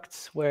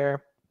structs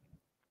where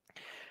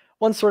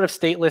one sort of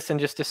stateless and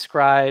just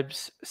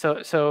describes. So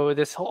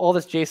all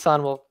this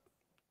JSON will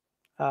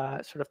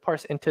sort of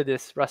parse into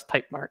this Rust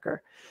type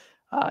marker,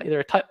 either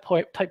a type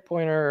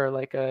pointer or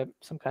like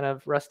some kind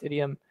of Rust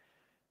idiom.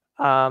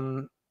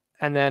 And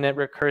then it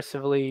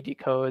recursively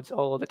decodes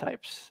all of the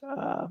types.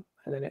 And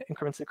then it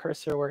increments the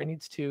cursor where it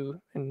needs to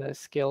in the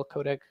scale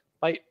codec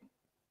byte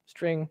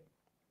string.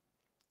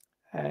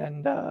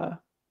 And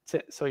that's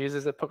it. So it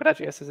uses the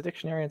Polka.js as a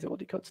dictionary and it will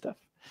decode stuff.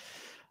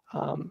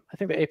 I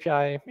think the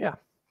API, yeah.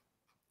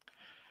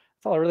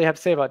 That's all I really have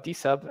to say about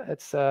dsub.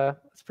 That's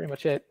pretty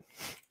much it.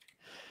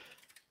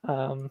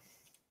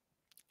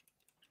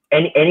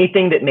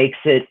 Anything that makes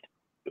it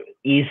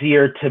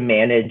easier to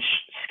manage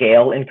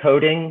scale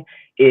encoding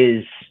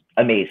is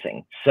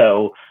amazing.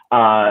 So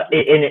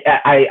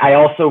I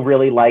also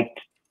really liked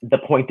the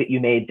point that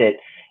you made that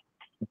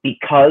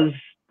because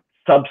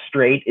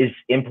Substrate is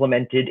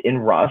implemented in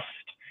Rust,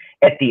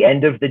 at the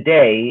end of the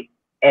day,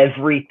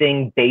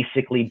 everything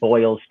basically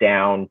boils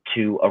down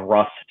to a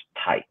Rust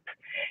type.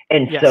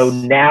 And yes. So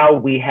now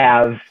we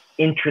have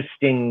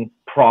interesting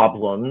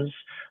problems,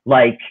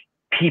 like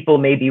people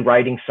may be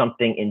writing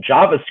something in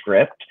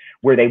JavaScript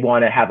where they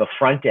want to have a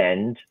front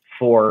end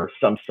for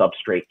some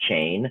substrate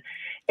chain.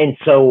 And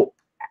so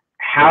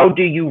how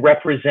do you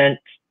represent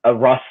a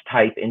Rust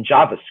type in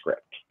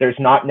JavaScript? There's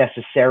not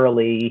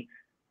necessarily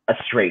a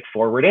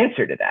straightforward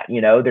answer to that.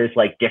 You know, there's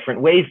like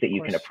different ways that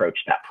you can approach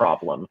that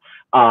problem.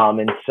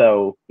 And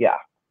so, yeah.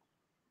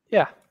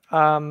 Yeah.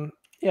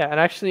 Yeah. And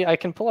actually I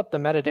can pull up the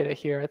metadata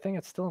here. I think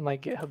it's still in my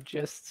GitHub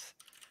gists.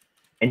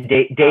 And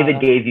David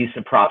gave you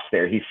some props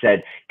there. He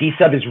said,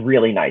 dsub is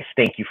really nice.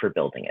 Thank you for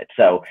building it.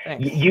 So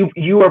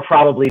you are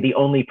probably the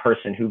only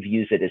person who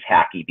views it as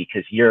hacky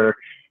because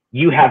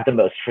you have the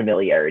most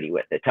familiarity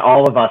with it. To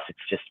all of us, it's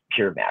just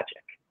pure magic.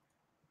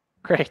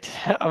 Great.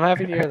 I'm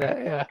happy to hear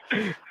that. Yeah.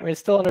 I mean, it's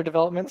still under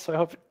development, so I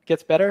hope it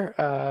gets better.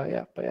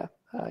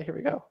 Here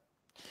we go.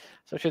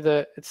 So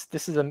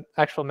this is an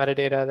actual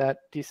metadata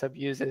that dsub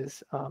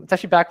uses. It's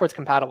actually backwards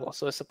compatible.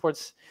 So it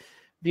supports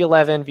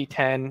v11,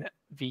 v10,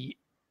 v8.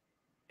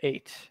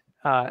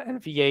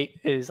 And v8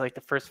 is like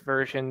the first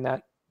version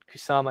that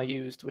Kusama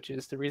used, which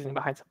is the reasoning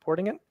behind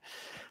supporting it.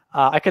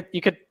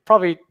 You could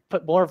probably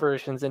put more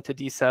versions into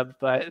dsub,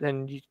 but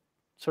then you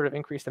sort of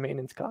increase the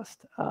maintenance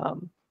cost.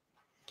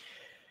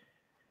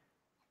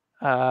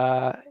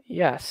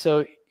 Yeah,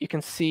 so you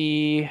can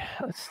see,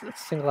 let's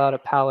single out a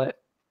palette.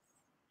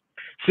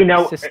 So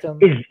now, is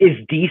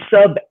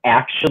dsub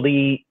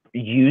actually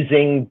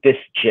using this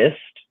gist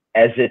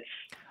as its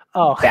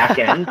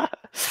backend?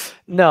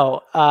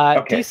 No,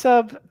 okay.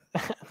 dsub,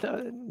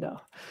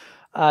 no.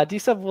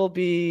 Dsub will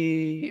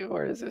be,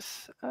 where is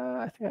this?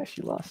 I think I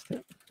actually lost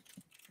it.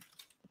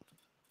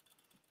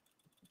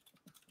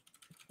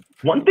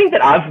 One thing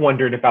that I've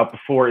wondered about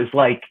before is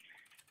like,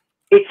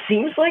 it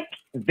seems like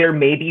there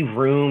may be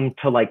room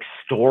to like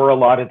store a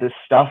lot of this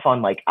stuff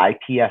on like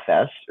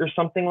IPFS or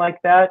something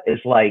like that. Is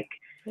like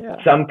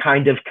some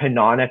kind of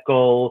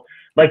canonical,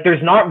 like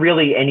there's not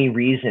really any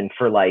reason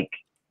for like,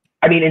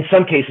 I mean, in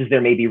some cases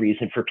there may be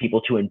reason for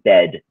people to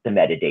embed the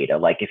metadata,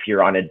 like if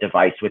you're on a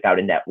device without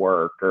a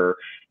network, or,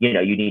 you know,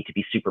 you need to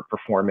be super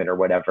performant or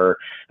whatever.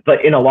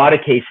 But in a lot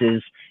of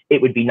cases,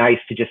 it would be nice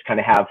to just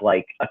kind of have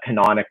like a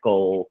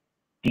canonical,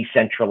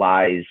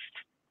 decentralized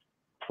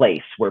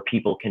place where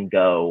people can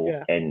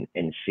go and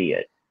see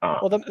it.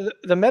 Well,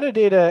 the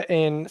metadata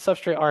in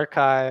Substrate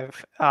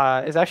Archive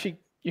is actually,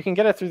 you can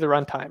get it through the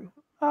runtime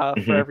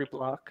for every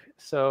block.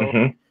 So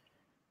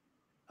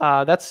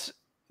that's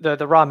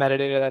the raw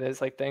metadata, that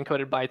is like the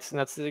encoded bytes, and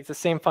that's like the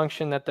same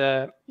function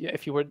that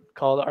if you would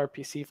call the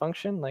RPC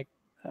function, like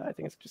I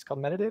think it's just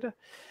called metadata,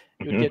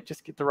 you would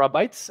just get the raw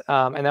bytes,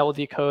 and that will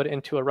decode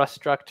into a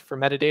Rust struct for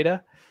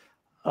metadata.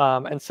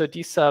 And so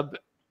dsub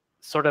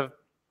sort of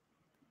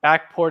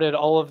backported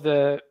all of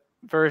the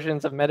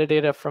versions of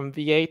metadata from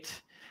V8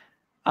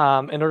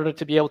 in order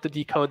to be able to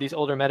decode these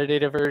older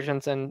metadata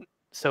versions, and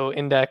so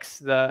index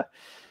the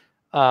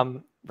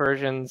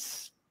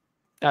versions,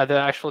 the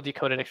actual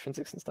decoded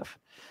extrinsics and stuff.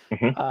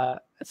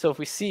 So if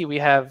we see, we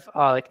have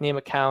like name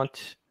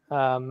account,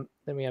 then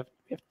we have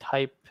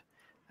type,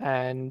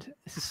 and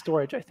this is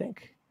storage, I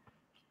think.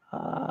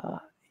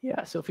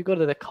 Yeah, so if we go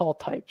to the call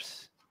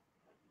types,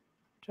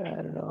 which I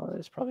don't know,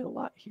 there's probably a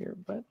lot here,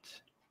 but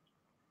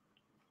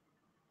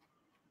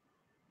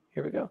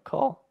here we go,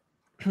 call.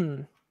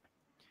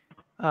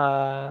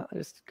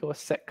 Just go with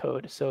set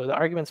code. So the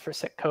arguments for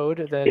set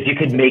code. Then if you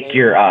could make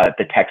your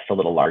the text a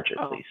little larger,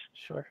 please.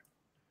 Sure.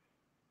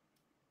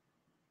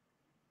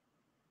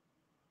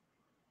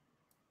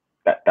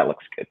 That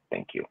looks good.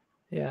 Thank you.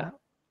 Yeah.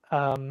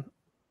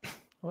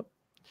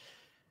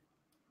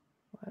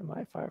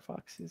 My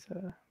Firefox is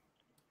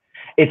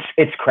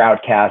it's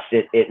Crowdcast.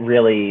 It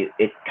really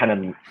kind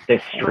of,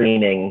 the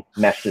streaming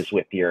messes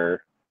with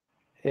your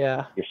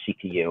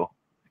CPU.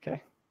 Okay.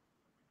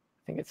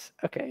 I think it's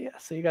okay. Yeah.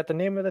 So you got the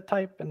name of the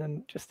type and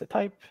then just the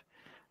type,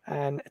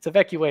 and it's a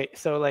VEC-U8.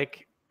 So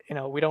like, you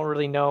know, we don't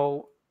really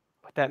know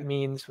what that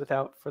means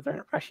without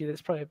further. Actually,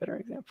 there's probably a better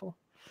example.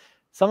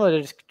 Some of it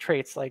is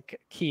traits like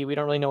key. We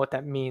don't really know what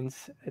that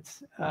means.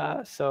 It's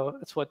so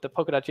that's what the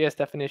Polka.js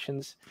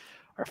definitions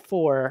are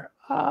for.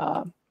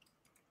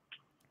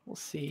 We'll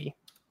see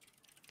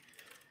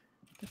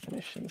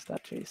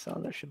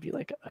definitions.json. There should be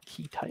like a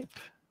key type,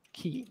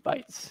 key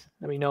bytes.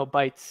 And we know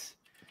bytes.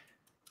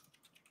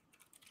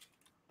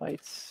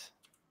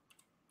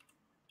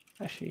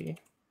 Actually,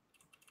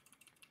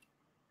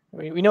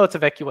 we know it's a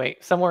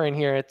VEC-U8. Somewhere in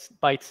here, it's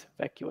bytes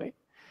VEC-U8.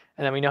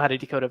 And then we know how to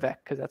decode a VEC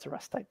because that's a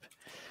Rust type.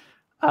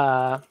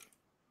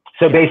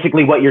 So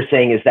basically what you're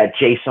saying is that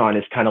JSON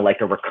is kind of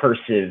like a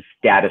recursive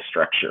data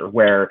structure,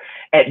 where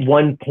at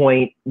one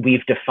point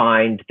we've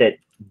defined that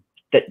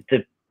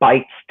the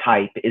bytes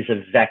type is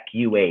a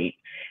VEC-U8.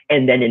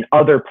 And then in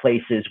other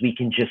places, we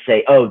can just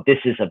say, oh, this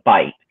is a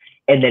byte.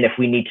 And then if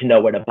we need to know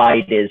what a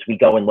byte is, we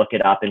go and look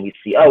it up and we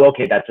see, oh,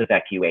 okay, that's a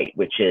VEC-U8,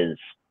 which is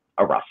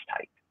a Rust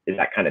type. Is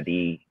that kind of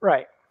the...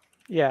 Right.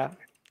 Yeah.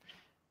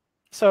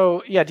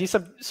 So yeah,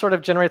 dsub sort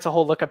of generates a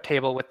whole lookup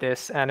table with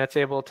this, and it's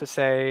able to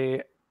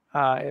say,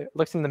 it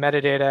looks in the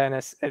metadata and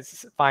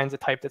it finds a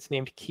type that's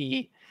named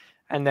key.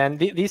 And then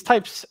these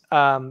types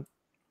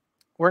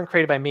weren't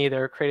created by me.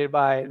 They're created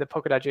by the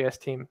Polka.js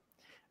team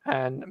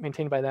and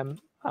maintained by them.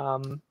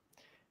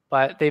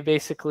 But they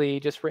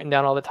basically just written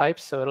down all the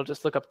types. So it'll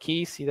just look up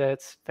key, see that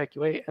it's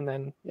VEC-U8, and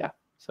then,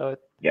 so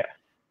yeah.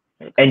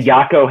 And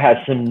Jaco has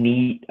some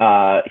neat,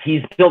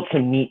 he's built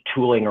some neat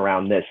tooling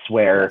around this,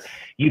 where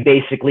you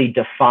basically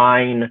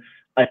define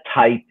a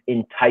type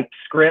in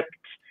TypeScript,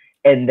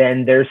 and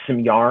then there's some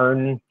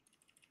Yarn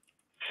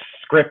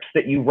scripts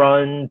that you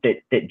run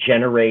that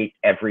generate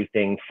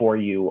everything for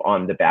you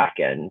on the back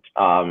end.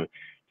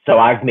 So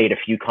I've made a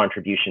few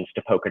contributions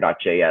to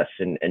Polka.js,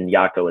 and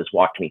Jaco has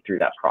walked me through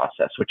that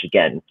process, which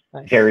again,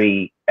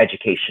 very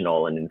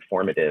educational and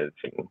informative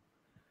and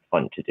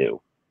fun to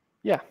do.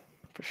 Yeah,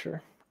 for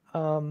sure.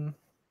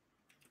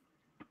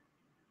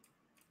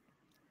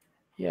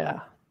 Yeah,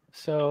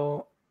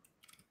 so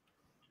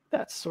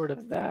that's sort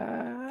of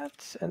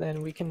that. And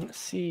then we can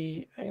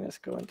see, I can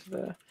just go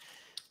into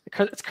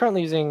it's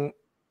currently using,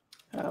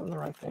 the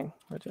wrong thing,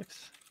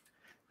 regex.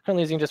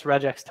 Currently using just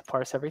regex to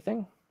parse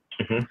everything.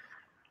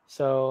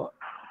 So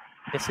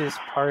this is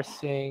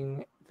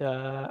parsing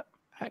the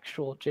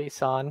actual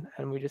JSON,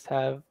 and we just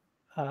have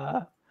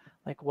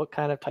like what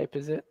kind of type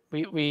is it?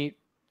 We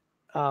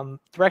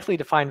directly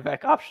define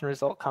VEC option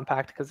result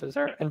compact because those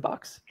are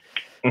inbox.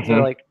 So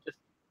they're like just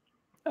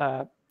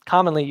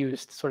commonly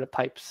used sort of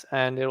types,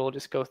 and it will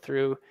just go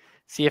through,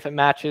 see if it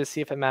matches,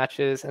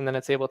 and then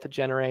it's able to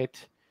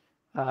generate,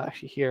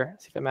 actually here,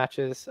 see if it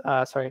matches,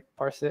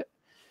 parse it,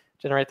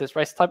 generate this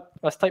Rust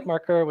type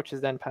marker, which is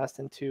then passed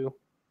into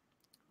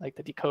like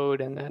the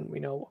decode, and then we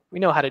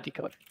know how to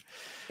decode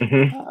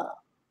it.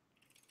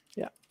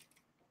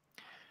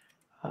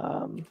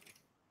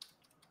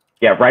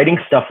 Yeah, writing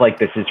stuff like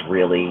this is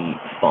really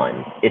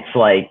fun. It's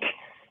like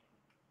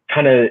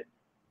kind of,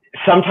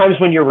 sometimes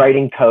when you're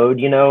writing code,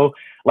 you know,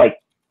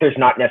 like there's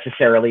not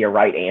necessarily a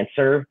right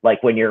answer.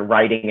 Like when you're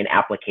writing an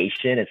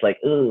application, it's like,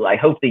 ooh, I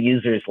hope the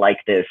users like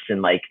this,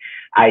 and like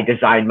I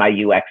designed my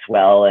UX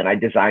well, and I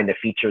designed the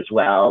features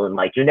well, and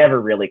like you're never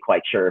really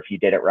quite sure if you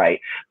did it right.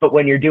 But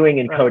when you're doing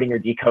encoding or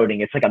decoding,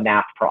 it's like a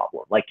math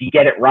problem. Like you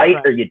get it right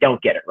or you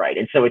don't get it right.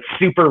 And so it's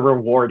super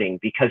rewarding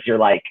because you're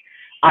like,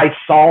 I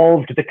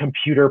solved the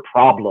computer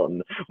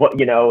problem, what,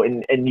 you know,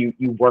 and you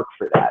work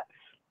for that.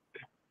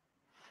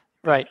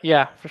 Right.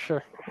 Yeah, for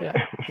sure. Yeah.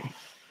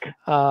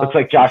 Looks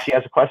like Josh,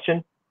 has a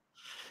question.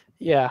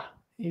 Yeah,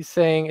 he's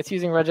saying it's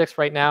using regex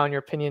right now. In your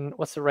opinion,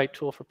 what's the right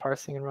tool for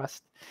parsing in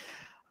Rust?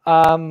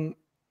 Should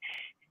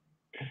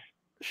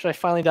I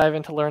finally dive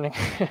into learning?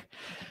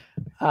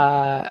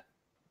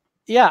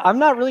 Yeah, I'm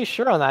not really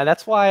sure on that.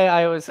 That's why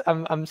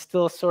I'm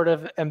still sort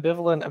of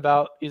ambivalent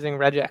about using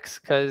regex,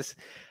 because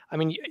I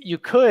mean, you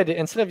could,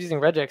 instead of using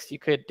regex, you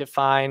could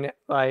define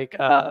like,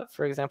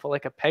 for example,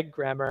 like a peg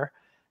grammar,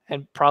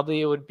 and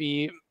probably it would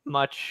be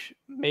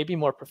maybe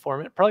more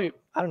performant. Probably,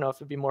 I don't know if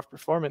it'd be more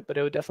performant, but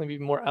it would definitely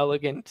be more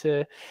elegant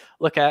to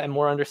look at and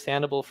more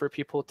understandable for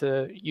people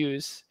to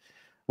use.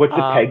 What's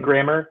a peg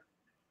grammar?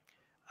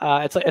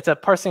 It's a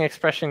parsing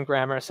expression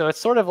grammar. So it's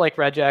sort of like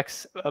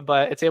regex,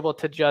 but it's able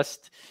to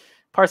just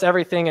parse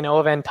everything in O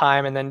of n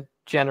time and then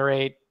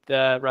generate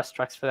the Rust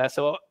structs for that.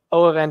 So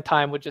O of n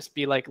time would just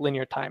be like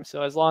linear time.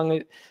 So as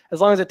long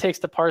as it takes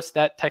to parse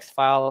that text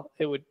file,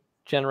 it would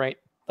generate,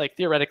 like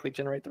theoretically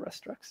generate the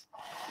Rust structs.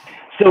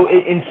 So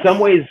in some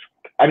ways,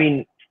 I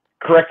mean,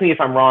 correct me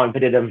if I'm wrong,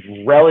 but at a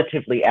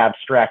relatively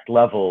abstract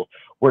level,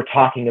 we're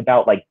talking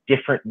about like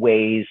different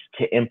ways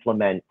to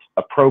implement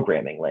a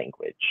programming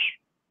language,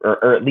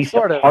 or at least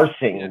a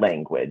parsing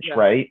language,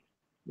 right?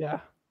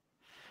 Yeah.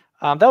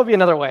 That would be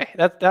another way.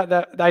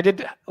 That I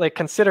did like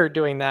consider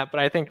doing that, but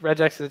I think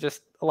regex is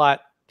just a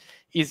lot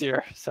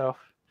easier. So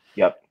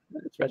yep,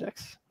 it's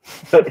regex.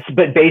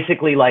 But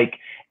basically, like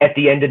at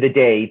the end of the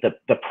day,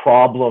 the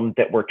problem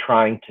that we're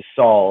trying to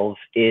solve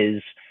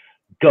is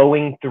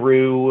going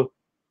through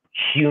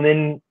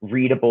human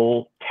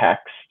readable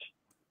text,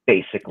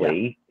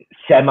 basically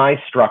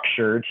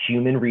semi-structured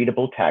human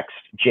readable text,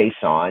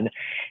 JSON,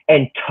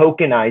 and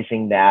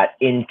tokenizing that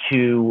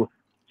into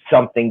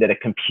something that a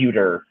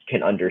computer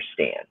can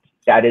understand.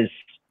 That is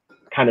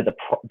kind of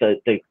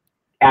the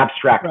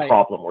abstract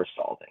problem we're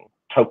solving,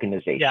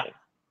 tokenization.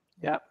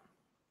 Yeah.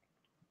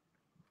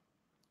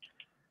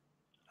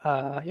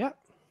 Yeah.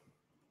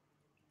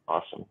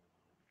 Awesome.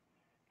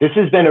 This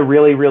has been a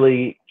really,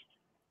 really,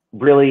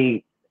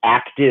 really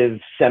active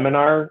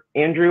seminar,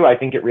 Andrew. I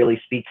think it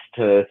really speaks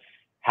to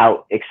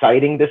how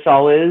exciting this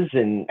all is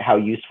and how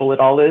useful it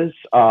all is.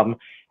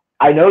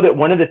 I know that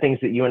one of the things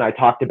that you and I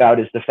talked about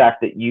is the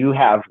fact that you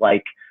have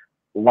like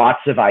lots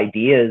of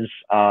ideas.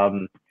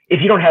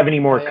 If you don't have any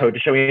more code to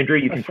show, Andrew,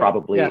 you can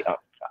probably,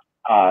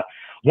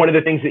 one of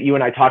the things that you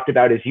and I talked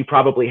about is you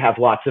probably have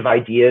lots of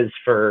ideas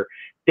for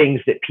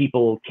things that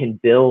people can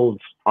build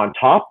on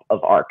top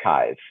of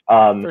Archive.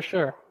 For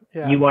sure.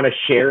 Yeah. You want to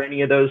share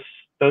any of those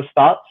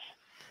thoughts?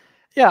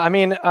 Yeah, I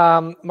mean,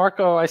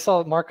 Marco, I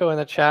saw Marco in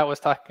the chat was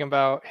talking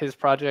about his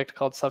project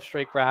called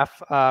Substrate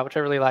Graph, which I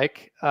really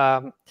like.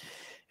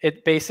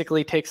 It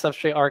basically takes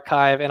Substrate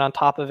Archive, and on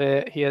top of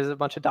it, he has a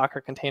bunch of Docker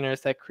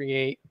containers that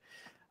create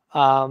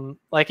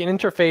like an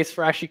interface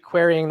for actually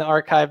querying the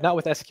archive, not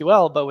with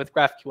SQL, but with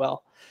GraphQL,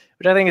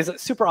 which I think is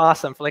super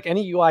awesome for like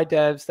any UI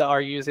devs that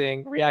are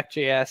using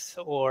React.js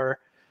or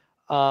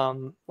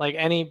like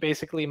any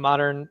basically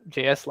modern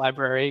JS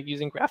library.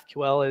 Using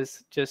GraphQL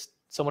is just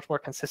so much more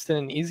consistent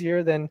and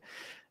easier than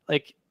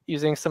like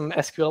using some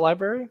SQL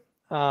library.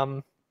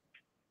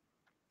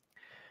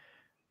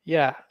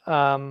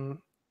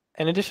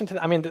 In addition to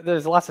that, I mean,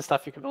 there's lots of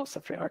stuff you can build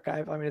with Substrate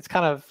Archive. I mean, it's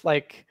kind of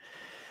like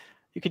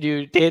you could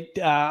do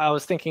I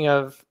was thinking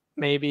of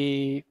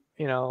maybe,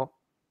 you know,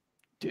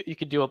 you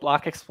could do a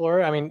block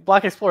explorer. I mean,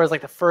 block explorer is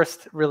like the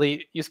first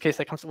really use case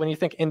that comes when you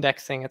think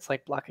indexing. It's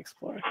like block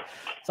explorer.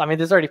 So I mean,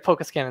 there's already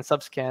Focuscan and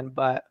Subscan,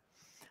 but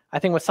I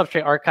think with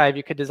Substrate Archive,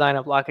 you could design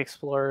a block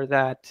explorer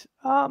that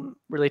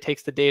really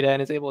takes the data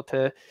and is able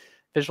to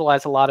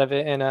visualize a lot of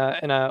it in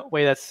a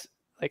way that's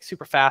like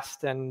super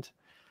fast and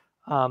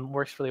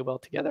works really well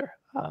together.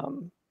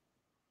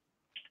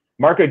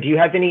 Marco, do you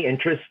have any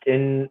interest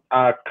in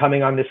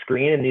coming on the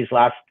screen in these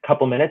last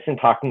couple minutes and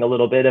talking a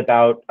little bit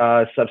about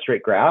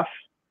Substrate Graph?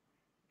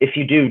 If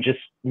you do, just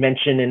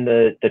mention in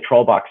the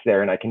troll box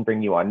there and I can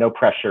bring you on. No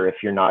pressure if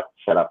you're not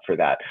set up for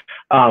that.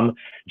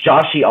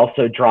 Joshi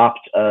also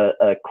dropped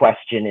a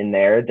question in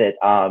there that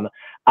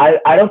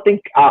I don't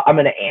think I'm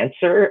going to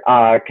answer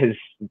because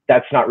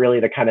that's not really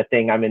the kind of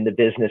thing I'm in the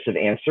business of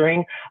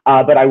answering.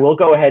 But I will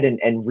go ahead and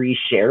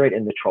reshare it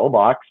in the troll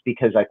box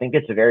because I think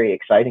it's a very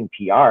exciting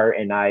PR,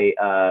 and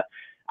I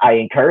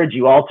encourage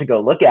you all to go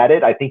look at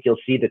it. I think you'll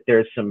see that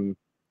there's some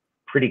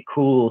pretty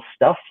cool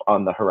stuff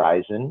on the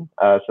horizon.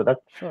 So that's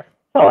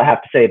all I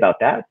have to say about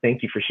that.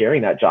 Thank you for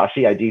sharing that,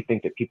 Joshi. I do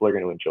think that people are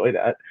going to enjoy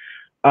that.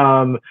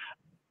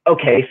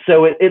 Okay,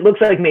 so it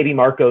looks like maybe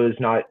Marco is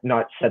not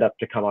set up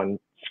to come on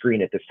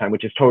screen at this time,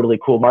 which is totally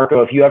cool.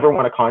 Marco, if you ever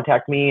want to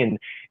contact me and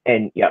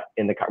yep,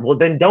 in the car, well,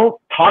 then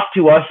don't talk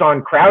to us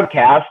on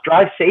Crowdcast.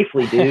 Drive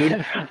safely,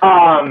 dude.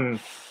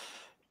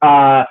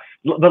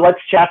 But let's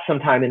chat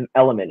sometime in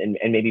Element,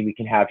 and maybe we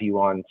can have you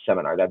on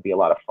Seminar. That'd be a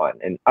lot of fun.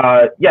 And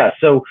yeah,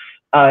 so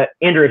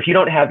Andrew, if you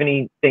don't have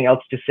anything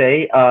else to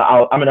say,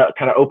 I'm going to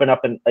kind of open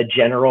up a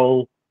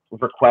general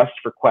request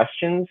for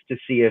questions to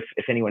see if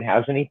anyone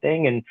has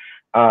anything. And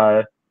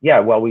yeah,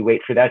 while we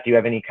wait for that, do you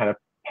have any kind of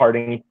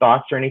parting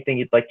thoughts or anything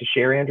you'd like to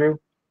share, Andrew?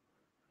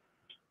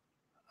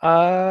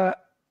 Not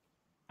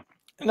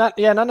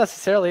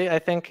necessarily. I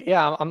think,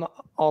 yeah, I'm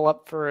all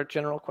up for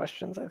general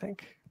questions, I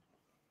think.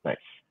 Nice.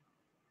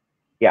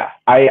 Yeah,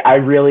 I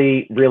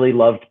really, really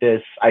loved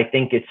this. I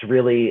think it's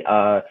really,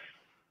 I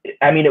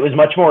mean, it was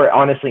much more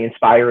honestly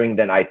inspiring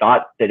than I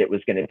thought that it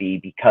was going to be,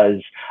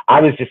 because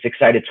I was just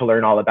excited to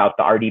learn all about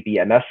the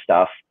RDBMS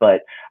stuff.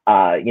 But,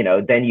 you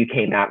know, then you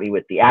came at me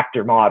with the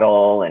actor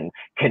model and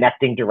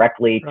connecting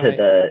directly to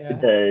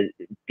the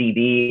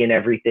DB and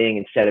everything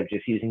instead of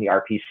just using the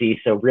RPC.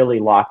 So really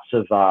lots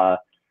of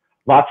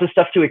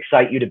stuff to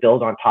excite you to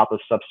build on top of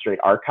Substrate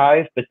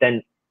Archive, but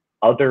then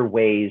other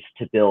ways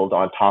to build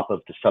on top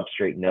of the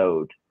Substrate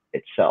node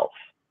itself.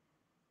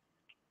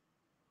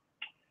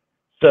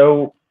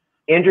 So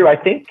Andrew, I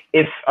think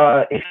if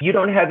you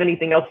don't have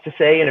anything else to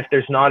say, and if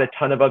there's not a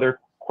ton of other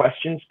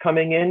questions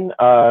coming in,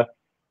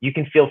 you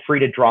can feel free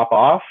to drop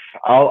off.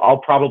 I'll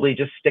probably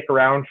just stick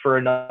around for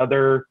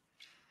another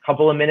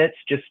couple of minutes,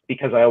 just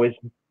because I always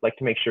like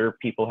to make sure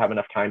people have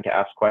enough time to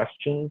ask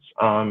questions.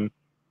 But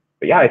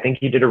yeah, I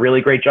think you did a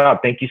really great job.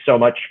 Thank you so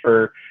much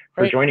for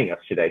joining us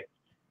today.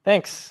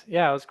 Thanks.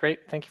 Yeah, it was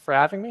great. Thank you for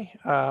having me.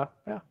 Yeah.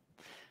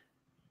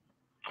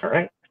 All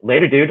right.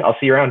 Later, dude. I'll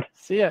see you around.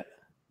 See ya.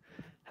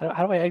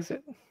 How do I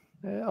exit?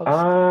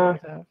 Oh,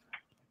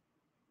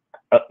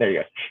 there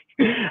you go.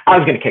 I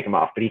was going to kick him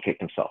off, but he kicked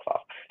himself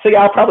off. So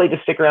yeah, I'll probably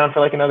just stick around for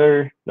like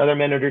another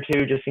minute or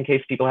two, just in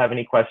case people have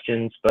any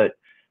questions. But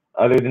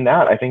other than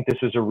that, I think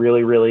this was a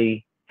really,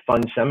 really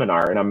fun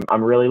seminar, and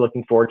I'm really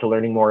looking forward to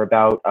learning more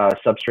about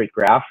Substrate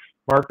Graph,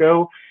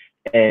 Marco.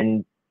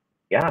 And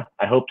yeah,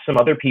 I hope some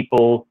other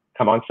people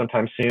come on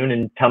sometime soon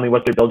and tell me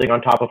what they're building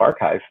on top of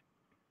Archive.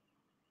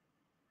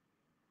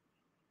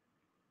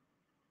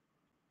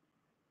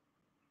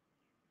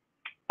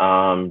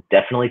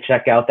 Definitely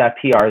check out that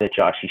PR that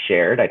Joshy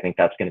shared. I think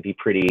that's going to be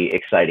pretty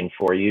exciting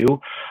for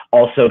you.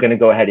 Also going to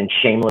go ahead and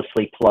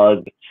shamelessly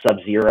plug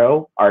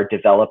Sub-Zero, our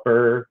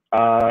developer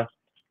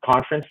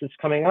conference that's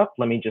coming up.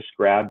 Let me just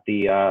grab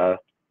the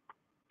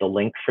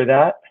link for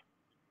that.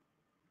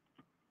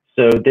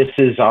 So this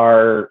is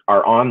our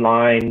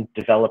online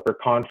developer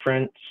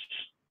conference.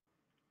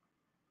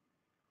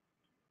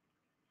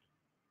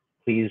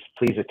 Please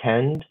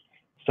attend.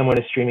 Someone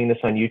is streaming this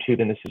on YouTube,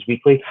 and this is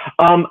weekly.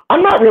 I'm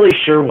not really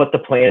sure what the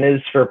plan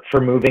is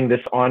for moving this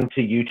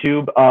onto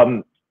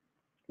YouTube.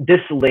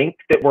 This link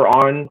that we're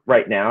on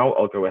right now,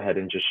 I'll go ahead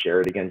and just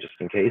share it again just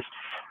in case.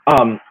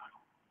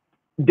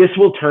 This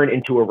will turn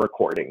into a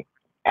recording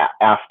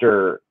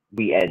after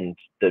we end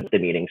the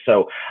meeting.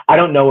 So I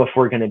don't know if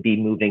we're going to be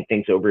moving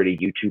things over to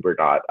YouTube or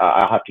not.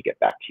 I'll have to get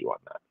back to you on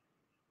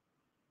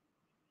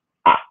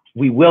that.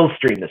 We will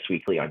stream this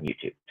weekly on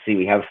YouTube. See,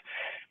 we have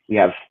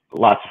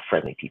lots of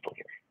friendly people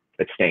here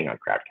that's staying on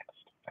Crowdcast.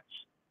 Nice.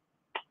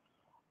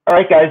 All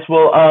right, guys.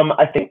 Well,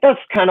 I think that's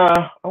kind of,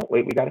 oh,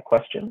 wait, we got a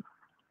question.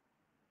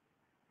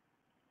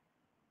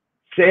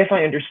 Say if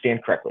I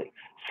understand correctly,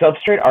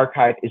 Substrate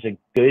Archive is a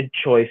good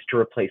choice to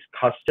replace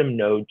custom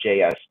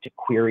Node.js to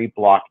query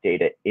block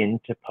data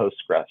into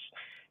Postgres.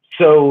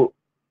 So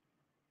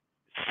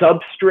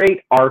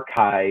Substrate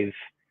Archive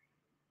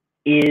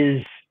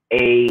is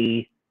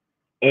a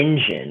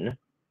engine,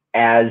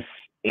 as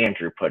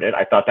Andrew put it.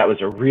 I thought that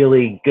was a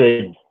really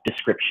good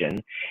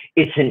description.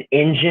 It's an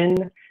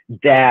engine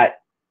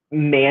that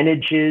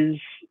manages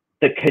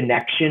the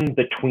connection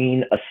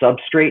between a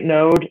Substrate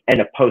node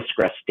and a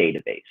Postgres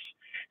database.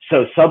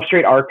 So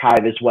Substrate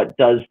Archive is what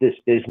does this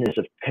business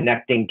of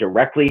connecting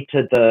directly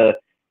to the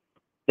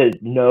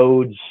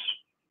node's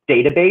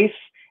database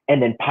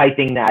and then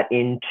piping that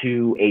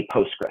into a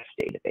Postgres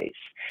database.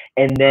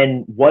 And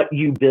then what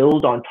you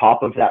build on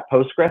top of that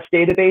Postgres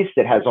database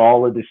that has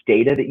all of this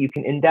data that you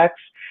can index,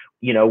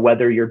 you know,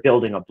 whether you're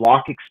building a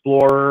block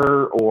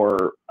explorer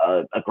or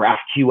a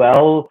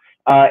GraphQL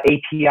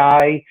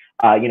API,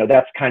 you know,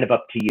 that's kind of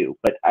up to you.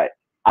 But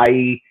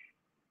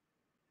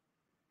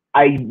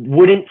I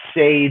wouldn't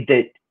say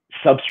that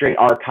Substrate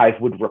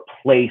Archive would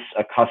replace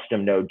a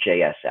custom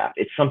Node.js app.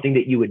 It's something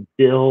that you would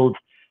build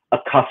a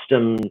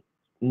custom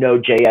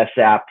Node.js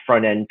app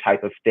front end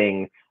type of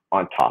thing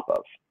on top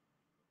of.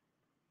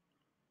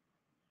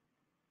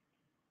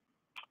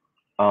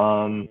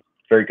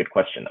 Very good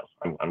question, though.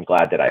 I'm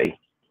glad that I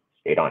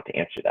stayed on to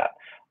answer that.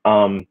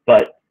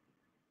 But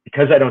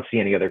because I don't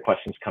see any other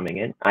questions coming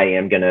in, I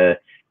am going to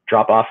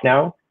drop off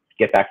now,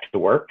 get back to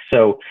work.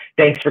 So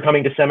thanks for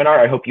coming to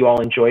seminar. I hope you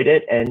all enjoyed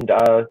it. And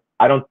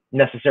I don't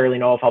necessarily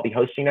know if I'll be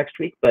hosting next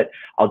week, but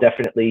I'll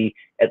definitely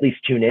at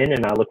least tune in,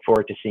 and I look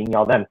forward to seeing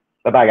y'all then.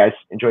 Bye-bye, guys.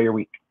 Enjoy your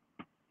week.